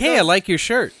 and then Like, he hey, goes, I like your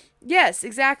shirt. yes,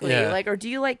 exactly. Yeah. Like, or do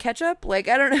you like ketchup? Like,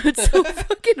 I don't know. It's so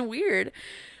fucking weird,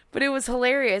 but it was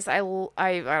hilarious. I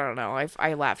don't know.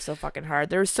 I laughed so fucking hard.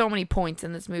 There were so many points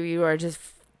in this movie where I just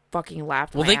fucking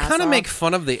laughed. Well, my they ass kind of off. make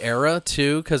fun of the era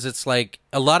too, because it's like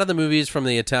a lot of the movies from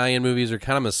the Italian movies are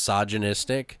kind of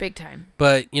misogynistic. big time.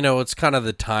 But it's kind of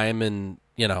the time and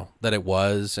that it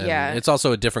was, and Yeah. it's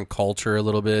also a different culture a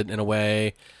little bit in a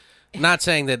way. Not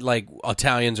saying that like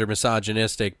Italians are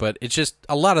misogynistic, but it's just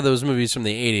a lot of those movies from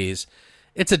the 80s.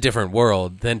 It's a different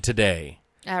world than today.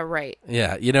 Right.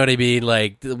 Yeah, you know what I mean.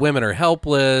 Like the women are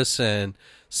helpless and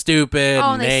stupid,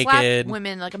 Oh, and and they naked. slap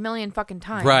women like a million fucking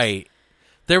times. Right.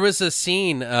 There was a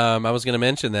scene. I was going to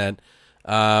mention that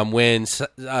when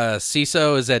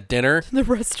Ciso is at dinner. The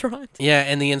restaurant. Yeah,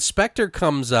 and the inspector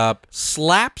comes up,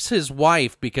 slaps his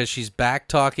wife because she's back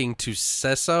talking to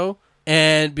Ciso,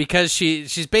 and because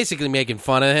she's basically making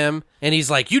fun of him, and he's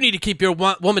like, "You need to keep your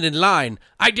woman in line.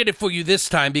 I did it for you this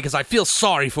time because I feel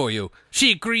sorry for you."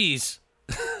 She agrees.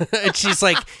 And she's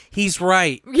like, "He's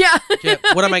right. Yeah. Yeah,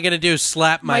 what am I going to do,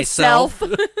 slap myself?"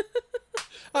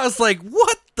 I was like,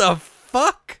 what the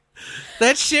fuck?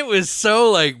 That shit was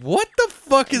so like, what the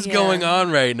fuck is Yeah. going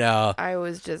on right now? I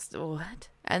was just, what?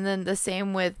 And then the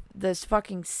same with this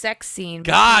fucking sex scene.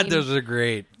 God, between those are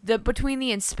great. between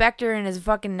the inspector and his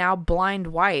fucking now blind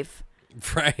wife.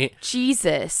 Right.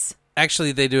 Jesus.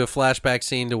 Actually, they do a flashback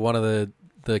scene to one of the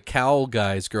cowl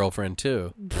guy's girlfriend,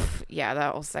 too. Yeah,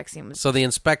 that whole sex scene was... So the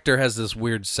inspector has this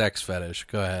weird sex fetish.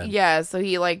 Go ahead. Yeah, so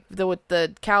he like with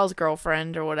the cow's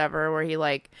girlfriend or whatever, where he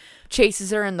like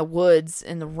chases her in the woods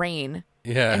in the rain,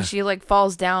 Yeah. and she like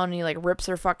falls down, and he like rips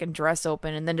her fucking dress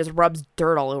open, and then just rubs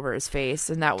dirt all over his face,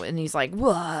 and he's like,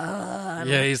 "Whoa!"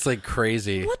 Yeah, he's like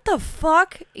crazy. What the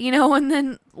fuck, And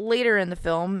then later in the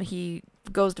film, he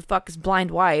goes to fuck his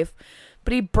blind wife.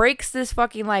 But he breaks this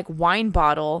fucking like wine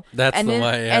bottle. That's and the then,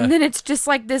 one, yeah. And then it's just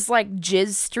like this like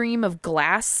jizz stream of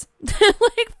glass that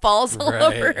like falls all Right.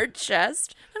 over her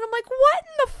chest. And I'm like, what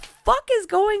in the fuck is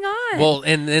going on? Well,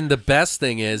 and then the best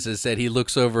thing is that he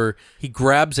looks over, he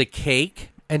grabs a cake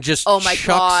and just Oh my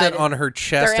chucks it God. on her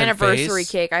chest their and anniversary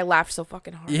face. cake. I laughed so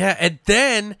fucking hard. Yeah, and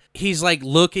then he's like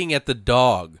looking at the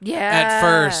dog. Yeah. At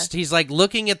first, he's like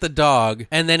looking at the dog,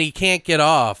 and then he can't get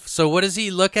off. So what does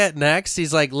he look at next?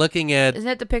 He's like looking at... Isn't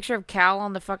it the picture of Cal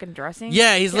on the fucking dressing?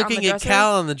 Yeah, he's on the looking at dresser?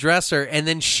 Cal on the dresser, and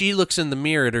then she looks in the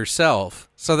mirror at herself.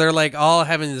 So they're like all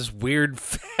having this weird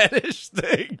fetish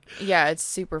thing. Yeah, it's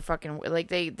super fucking like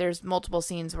there's multiple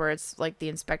scenes where it's like the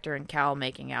inspector and Cal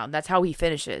making out, and that's how he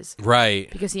finishes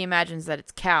Right. because he imagines that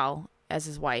it's Cal as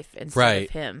his wife instead Right.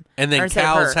 of him, And Or then instead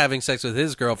of Cal's her. having sex with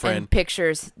his girlfriend. and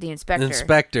pictures the inspector.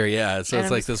 Inspector, yeah. So And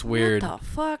it's I'm like just this weird... What the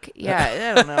fuck?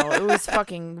 Yeah, I don't know. It was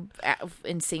fucking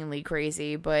insanely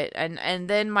crazy. But and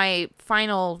then my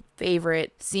final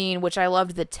favorite scene, which I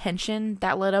loved the tension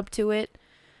that led up to it,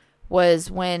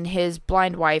 was when his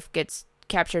blind wife gets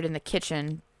captured in the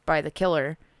kitchen by the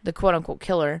killer, the quote unquote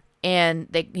killer. and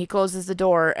he closes the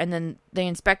door, and then the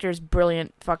inspector's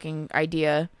brilliant fucking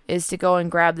idea is to go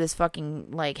and grab this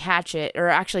fucking, like, hatchet, or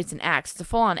actually it's an axe. It's a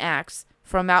full-on axe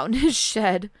from out in his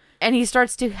shed, and he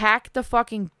starts to hack the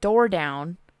fucking door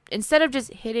down. Instead of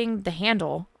just hitting the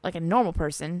handle like a normal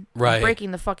person, right,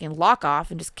 breaking the fucking lock off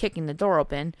and just kicking the door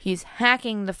open, he's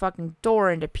hacking the fucking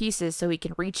door into pieces so he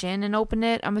can reach in and open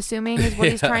it, I'm assuming is what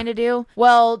he's trying to do.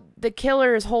 Well, the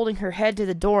killer is holding her head to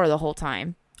the door the whole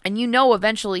time. And you know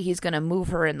eventually he's going to move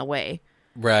her in the way.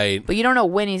 Right. But you don't know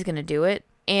when he's going to do it.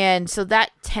 And so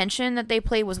that tension that they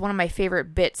played was one of my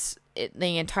favorite bits in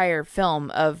the entire film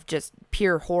of just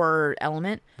pure horror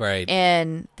element. Right.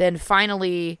 And then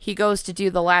finally he goes to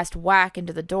do the last whack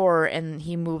into the door, and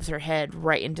he moves her head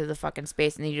right into the fucking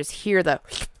space, and you just hear the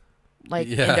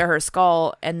into her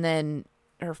skull, and then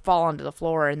her fall onto the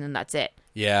floor, and then that's it.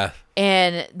 Yeah.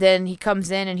 And then he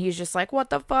comes in and he's just like, what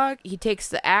the fuck? He takes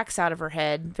the axe out of her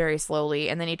head very slowly,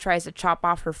 and then he tries to chop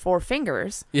off her 4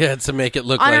 fingers. Yeah, to make it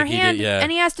look on like her he hand, did, yeah.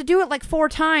 And he has to do it like 4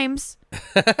 times.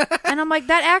 And I'm like,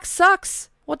 that axe sucks.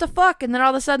 What the fuck? And then all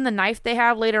of a sudden the knife they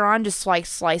have later on just like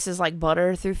slices like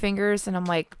butter through fingers, and I'm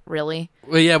like, really?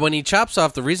 Well, yeah, when he chops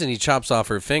off, the reason he chops off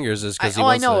her fingers is because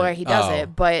I know where he does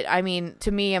it, but I mean,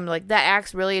 to me, I'm like, that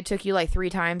axe really, it took you like 3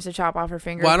 times to chop off her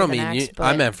fingers. Well, I don't with an mean axe, you, but...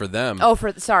 I meant for them. Oh,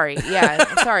 sorry.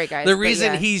 Yeah, sorry, guys. The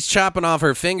reason he's chopping off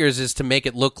her fingers is to make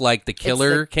it look like the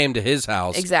killer came to his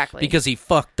house. Exactly. Because he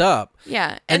fucked up.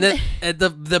 Yeah. And then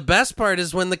the best part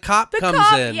is when the cop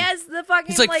comes in. Yes, the fucking...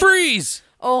 He's like, freeze!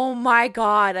 Oh my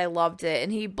god, I loved it.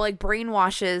 And he like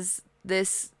brainwashes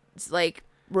this like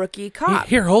rookie cop.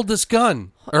 Here, hold this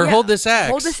gun. Or hold this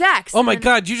axe. Hold this axe. Oh my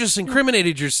god, you just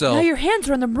incriminated yourself. Now your hands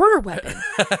are on the murder weapon.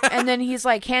 And then he's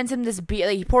like, hands him this beer.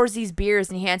 Like, he pours these beers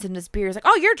and he hands him this beer. He's like,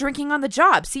 oh, you're drinking on the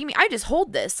job. See me? I just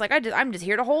hold this. Like, I'm just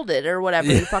here to hold it, or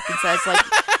whatever he fucking says.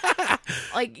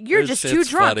 Like you're just too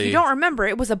drunk. Funny. You don't remember.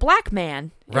 It was a black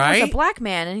man. Right? It was a black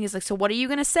man. And he's like, so what are you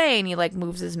going to say? And he like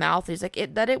moves his mouth. He's like,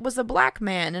 that it was a black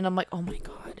man. And I'm like, oh my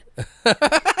God.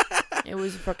 It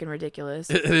was fucking ridiculous.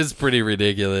 It is pretty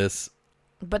ridiculous.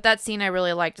 But that scene I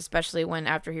really liked, especially when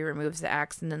after he removes the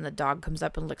axe and then the dog comes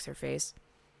up and licks her face.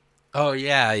 Oh,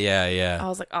 yeah. I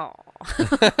was like, oh.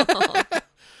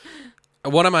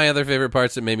 One of my other favorite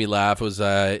parts that made me laugh was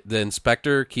the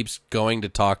inspector keeps going to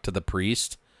talk to the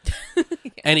priest.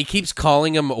 And he keeps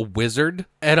calling him a wizard.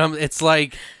 And it's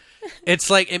like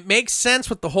it makes sense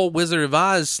with the whole Wizard of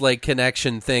Oz like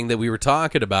connection thing that we were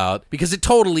talking about, because it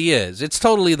totally is. It's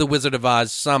totally the Wizard of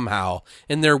Oz somehow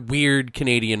in their weird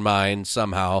Canadian mind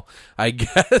somehow, I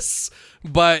guess.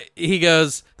 But he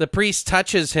goes, the priest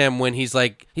touches him when he's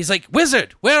like,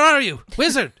 wizard, where are you,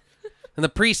 wizard? And the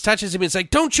priest touches him and is like,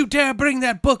 don't you dare bring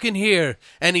that book in here.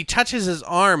 And he touches his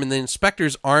arm, and the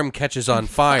inspector's arm catches on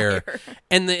fire.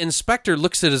 And the inspector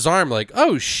looks at his arm like,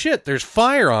 oh, shit, there's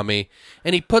fire on me.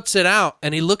 And he puts it out,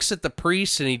 and he looks at the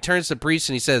priest, and he turns to the priest,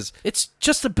 and he says, it's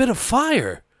just a bit of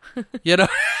fire. You know?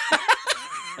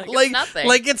 It's nothing.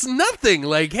 Like, it's nothing.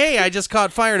 Like, hey, I just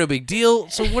caught fire, no big deal.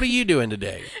 So what are you doing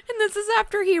today? And this is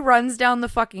after he runs down the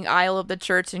fucking aisle of the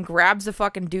church and grabs a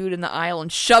fucking dude in the aisle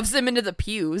and shoves him into the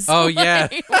pews. Oh, yeah.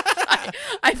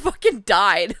 I fucking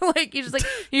died. Like, you're just like,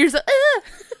 like,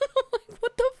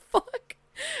 what the fuck?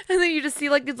 And then you just see,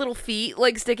 like, these little feet,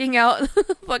 like, sticking out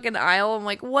the fucking aisle. I'm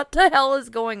like, what the hell is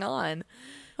going on?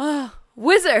 Oh,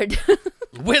 wizard.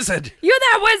 Wizard. You're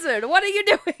that wizard. What are you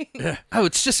doing? Oh,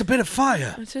 it's just a bit of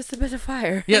fire. It's just a bit of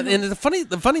fire. Yeah, and the funny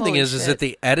thing Holy is that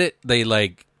they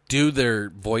like do their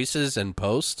voices in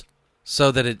post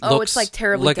so that it looks it's like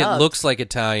terribly dubbed. It looks like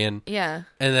Italian. Yeah.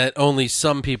 And that only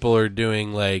some people are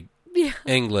doing like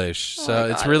English. Oh So my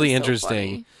it's God, really it was so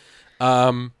interesting.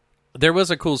 funny. There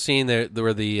was a cool scene there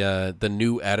where the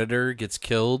new editor gets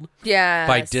killed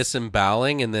by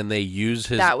disemboweling, and then they use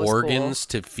his organs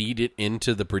to feed it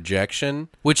into the projection,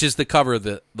 which is the cover of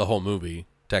the whole movie,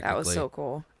 technically. That was so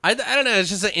cool. I don't know,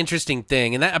 it's just an interesting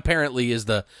thing, and that apparently is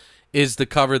the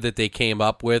cover that they came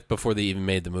up with before they even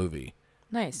made the movie.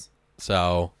 Nice.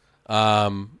 So,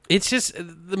 it's just,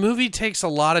 the movie takes a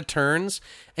lot of turns,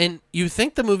 and you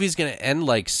think the movie's going to end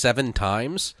like 7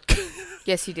 times.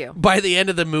 Yes, you do. By the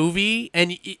end of the movie,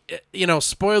 and you know,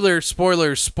 spoiler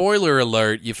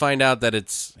alert, you find out that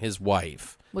it's his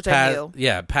wife. Which I knew.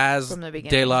 Yeah, Paz from the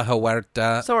beginning. de la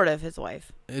Huerta. Sort of his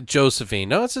wife. Josephine.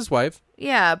 No, it's his wife.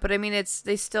 Yeah, but I mean,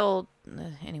 they still,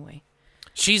 anyway.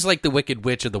 She's like the Wicked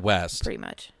Witch of the West. Pretty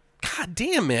much. God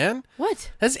damn, man.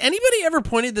 What? Has anybody ever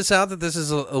pointed this out that this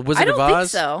is a Wizard of Oz? I don't think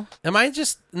so. Am I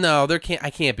just... No,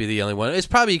 I can't be the only one. It's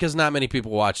probably because not many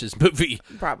people watch this movie.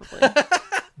 Probably.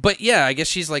 But yeah, I guess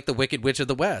she's like the Wicked Witch of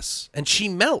the West. And she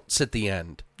melts at the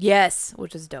end. Yes,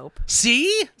 which is dope.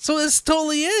 See? So this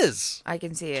totally is. I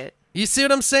can see it. You see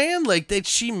what I'm saying? Like,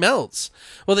 she melts.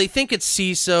 Well, they think it's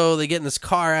Cecil. They get in this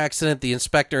car accident, the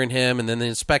inspector and him, and then the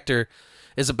inspector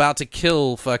is about to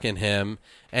kill fucking him,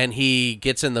 and he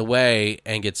gets in the way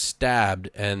and gets stabbed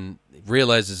and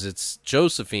realizes it's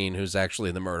Josephine who's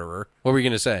actually the murderer. What were you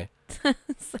going to say?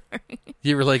 Sorry.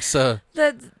 You were like, so...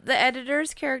 The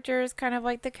editor's character is kind of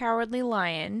like the cowardly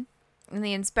lion, and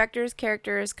the inspector's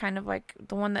character is kind of like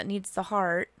the one that needs the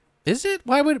heart. Is it?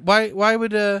 Why would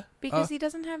Because he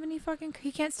doesn't have any fucking...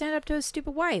 He can't stand up to his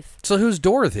stupid wife. So who's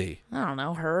Dorothy? I don't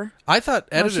know, her. I thought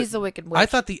editor... she's the Wicked Witch. I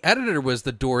thought the editor was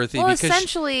the Dorothy Well, because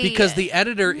essentially... because the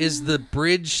editor is the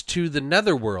bridge to the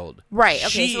Netherworld. Right, okay,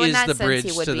 She so in is that the sense bridge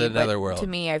he would to be, the but Netherworld. to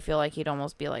me, I feel like he'd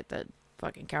almost be like the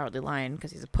fucking cowardly lion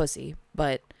because he's a pussy,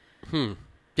 but...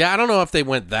 Yeah, I don't know if they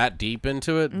went that deep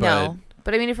into it, but... No.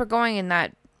 But I mean, if we're going in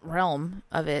that realm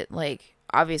of it, like,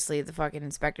 obviously the fucking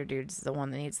inspector dude's the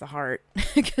one that needs the heart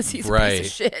because he's a Right. piece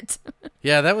of shit.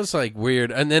 Yeah, that was like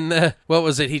weird. And then what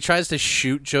was it? He tries to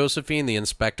shoot Josephine. The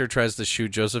inspector tries to shoot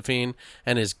Josephine,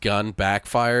 and his gun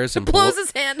backfires and Blows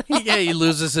his hand off. Yeah, he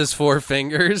loses his 4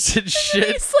 fingers and shit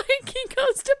He's like, he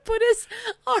goes to put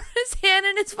his hand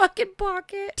in his fucking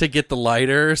pocket. to get the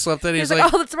lighter or something. He's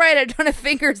like, oh, that's right, I don't have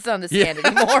fingers on this hand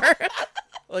anymore.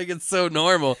 like it's so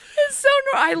normal. It's so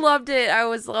I loved it. I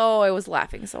was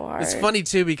laughing so hard. It's funny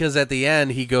too because at the end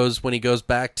when he goes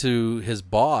back to his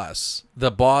boss,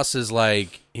 the boss is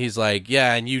like, he's like,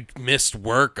 yeah, and you missed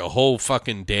work a whole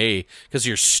fucking day because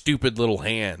your stupid little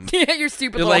hand. Yeah, your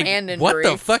stupid You're little like, hand injury. what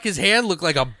the fuck? His hand looked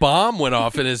like a bomb went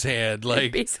off in his hand. It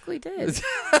Like, basically did.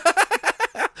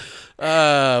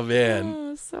 oh man.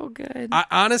 Oh, so good.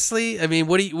 Honestly, I mean,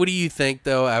 what do you think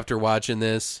though after watching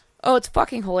this? Oh, it's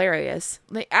fucking hilarious.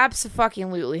 Like,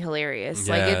 abso-fucking-lutely hilarious.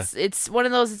 Yeah. Like, it's one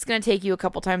of those, it's going to take you a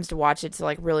couple times to watch it to,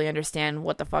 like, really understand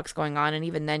what the fuck's going on, and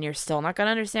even then, you're still not going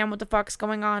to understand what the fuck's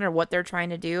going on or what they're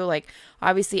trying to do. Like,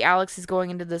 obviously, Alex is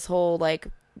going into this whole, like,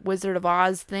 Wizard of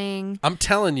Oz thing. I'm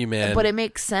telling you, man. But it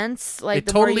makes sense. Like, It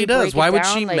the more totally you does. break it Why would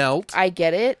down, she like, melt? I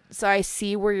get it. So I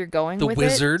see where you're going The with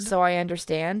wizard? it. So I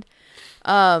understand.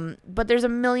 But there's a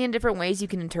million different ways you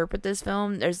can interpret this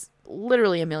film. There's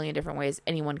literally a million different ways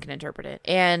anyone can interpret it.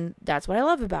 And that's what I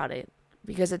love about it.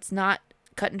 Because it's not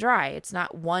cut and dry. It's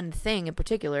not one thing in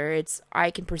particular. It's,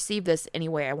 I can perceive this any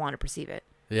way I want to perceive it.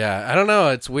 Yeah, I don't know.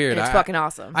 It's weird. And it's fucking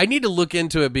awesome. I need to look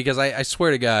into it because I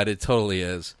swear to God, it totally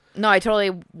is. No, I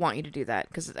totally want you to do that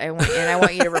because I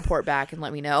want you to report back and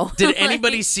let me know. Did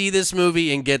anybody see this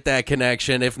movie and get that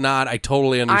connection? If not, I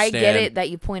totally understand. I get it that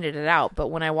you pointed it out, but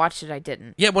when I watched it, I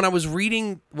didn't. Yeah, when I was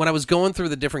going through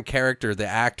the different the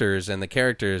actors and the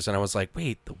characters, and I was like,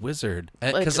 wait, the wizard.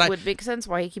 It would make sense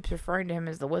why he keeps referring to him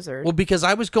as the wizard. Well, because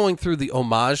I was going through the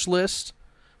homage list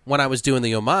when I was doing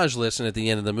the homage list, and at the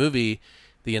end of the movie,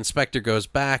 the inspector goes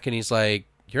back and he's like,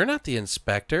 "You're not the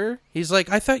inspector." He's like,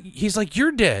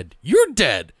 "You're dead. You're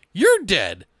dead. You're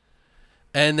dead."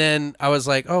 And then I was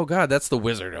like, "Oh God, that's the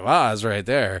Wizard of Oz right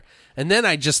there." And then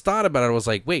I just thought about it. I was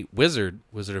like, "Wait, Wizard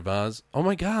of Oz? Oh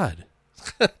my God."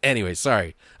 Anyway,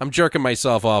 sorry. I'm jerking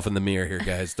myself off in the mirror here,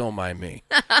 guys. Don't mind me.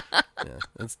 Yeah,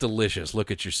 that's delicious.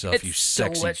 Look at yourself, It's you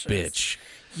sexy delicious. bitch.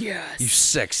 Yes. You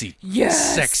sexy,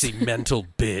 Yes. sexy mental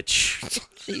bitch.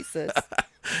 Jesus.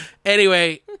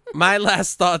 Anyway, my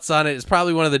last thoughts on it is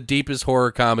probably one of the deepest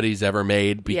horror comedies ever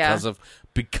made because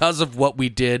of what we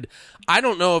did. I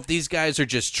don't know if these guys are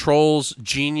just trolls,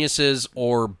 geniuses,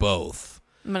 or both.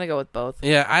 I'm gonna go with both.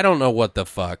 Yeah, I don't know what the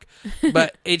fuck.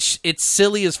 But it's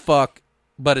silly as fuck,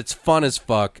 but it's fun as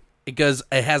fuck because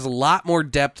it has a lot more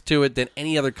depth to it than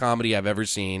any other comedy I've ever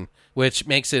seen, which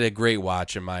makes it a great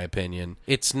watch in my opinion.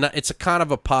 It's a kind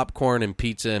of a popcorn and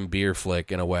pizza and beer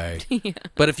flick in a way. Yeah.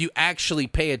 But if you actually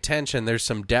pay attention, there's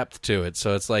some depth to it.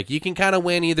 So it's like you can kind of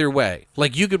win either way.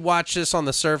 Like you could watch this on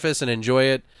the surface and enjoy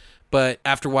it, but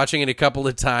after watching it a couple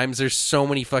of times, there's so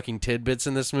many fucking tidbits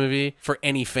in this movie for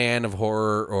any fan of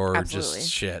horror or Absolutely.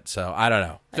 just shit. So I don't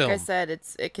know. Like I said,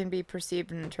 it can be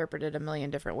perceived and interpreted a million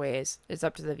different ways. It's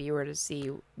up to the viewer to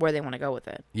see where they want to go with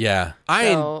it. Yeah.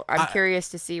 I'm curious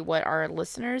to see what our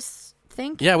listeners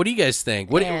think. Yeah, what do you guys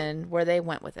think? And where they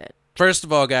went with it. First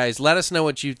of all, guys, let us know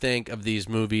what you think of these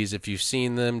movies. If you've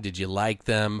seen them, did you like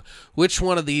them? Which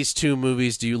one of these two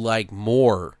movies do you like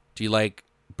more? Do you like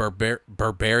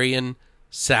Barbarian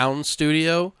Sound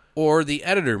Studio or The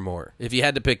Editor more, if you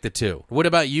had to pick the two? What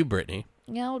about you, Brittany?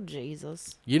 Oh,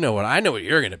 Jesus. You know what? I know what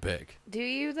you're gonna pick. Do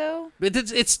you, though? But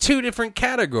it's two different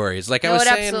categories. Like I No, was it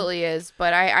saying, absolutely is.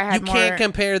 But I had you more... can't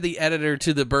compare the editor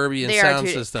to the Burbian They are sound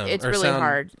two- system. it's or really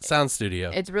hard. Sound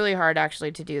studio. It's really hard,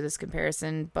 actually, to do this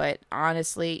comparison. But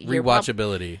honestly... you're prob-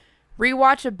 Rewatchability.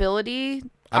 Rewatchability...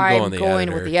 I'm going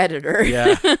the with the editor.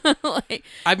 Yeah. Like,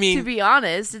 I mean, to be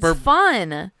honest, it's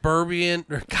fun. Burbian.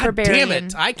 God damn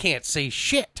it! I can't say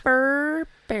shit.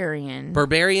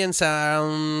 Berberian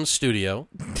Sound Studio.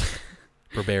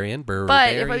 Berberian.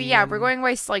 But if we're going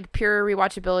by like pure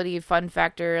rewatchability, fun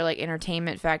factor, like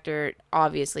entertainment factor,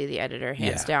 obviously the editor,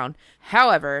 hands down.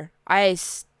 However, I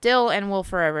still and will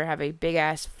forever have a big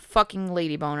ass fucking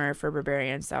lady boner for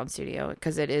Berberian Sound Studio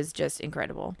because it is just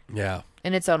incredible. Yeah.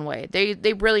 In its own way. They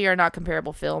really are not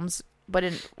comparable films, but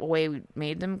in a way we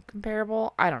made them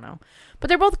comparable. I don't know. But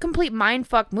they're both complete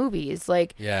mindfuck movies.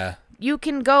 Like, yeah. You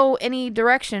can go any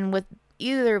direction with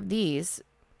either of these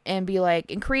and be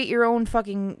like, and create your own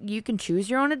fucking, you can choose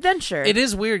your own adventure. It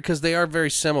is weird because they are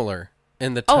very similar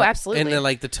in the absolutely. in the,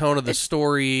 like the tone of the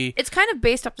story. It's kind of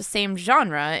based off the same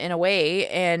genre in a way,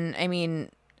 and I mean,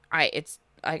 it's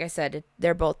like I said,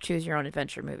 they're both choose your own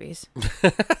adventure movies.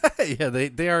 Yeah,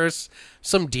 they are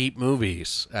some deep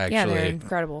movies, actually. Yeah, they're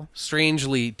incredible.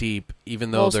 Strangely deep, even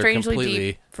though they're strangely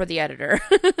completely deep for the editor.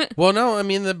 Well, no, I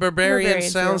mean the Berberian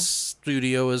Sound too.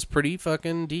 Studio is pretty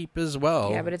fucking deep as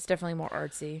well. Yeah, but it's definitely more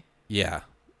artsy. Yeah.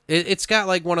 It's got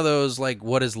like one of those like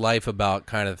what is life about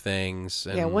kind of things.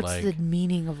 And, yeah, what's like, the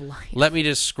meaning of life? Let me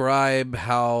describe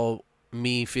how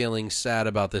me feeling sad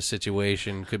about this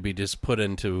situation could be just put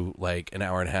into like an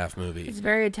hour and a half movie. It's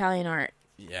very Italian art.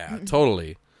 Yeah,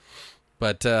 totally.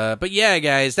 But yeah,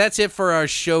 guys, that's it for our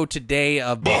show today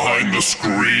of Behind the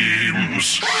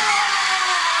Screams.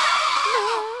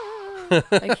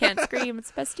 I can't scream. It's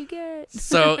the best you get.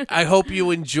 So I hope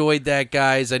you enjoyed that,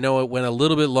 guys. I know it went a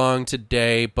little bit long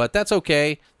today, but that's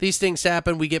okay. These things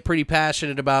happen. We get pretty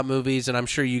passionate about movies, and I'm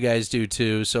sure you guys do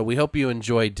too. So we hope you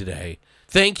enjoyed today.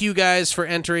 Thank you guys for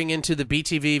entering into the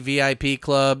BTV VIP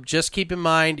Club. Just keep in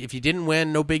mind, if you didn't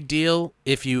win, no big deal.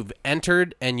 If you've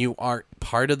entered and you are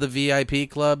part of the VIP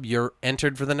Club, you're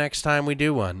entered for the next time we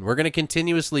do one. We're going to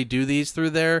continuously do these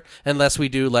through there, unless we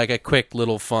do like a quick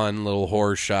little fun little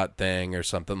horror shot thing or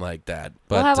something like that.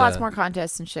 But, we'll have lots more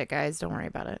contests and shit, guys. Don't worry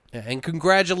about it. And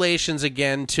congratulations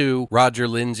again to Roger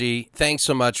Lindsay. Thanks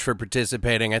so much for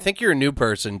participating. I think you're a new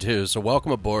person too, so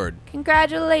welcome aboard.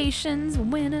 Congratulations,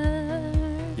 winner.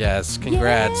 Yes,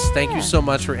 congrats. Yeah. Thank you so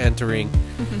much for entering.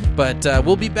 But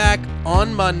we'll be back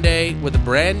on Monday with a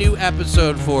brand new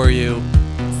episode for you.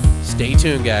 Stay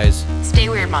tuned, guys. Stay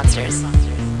weird, monsters.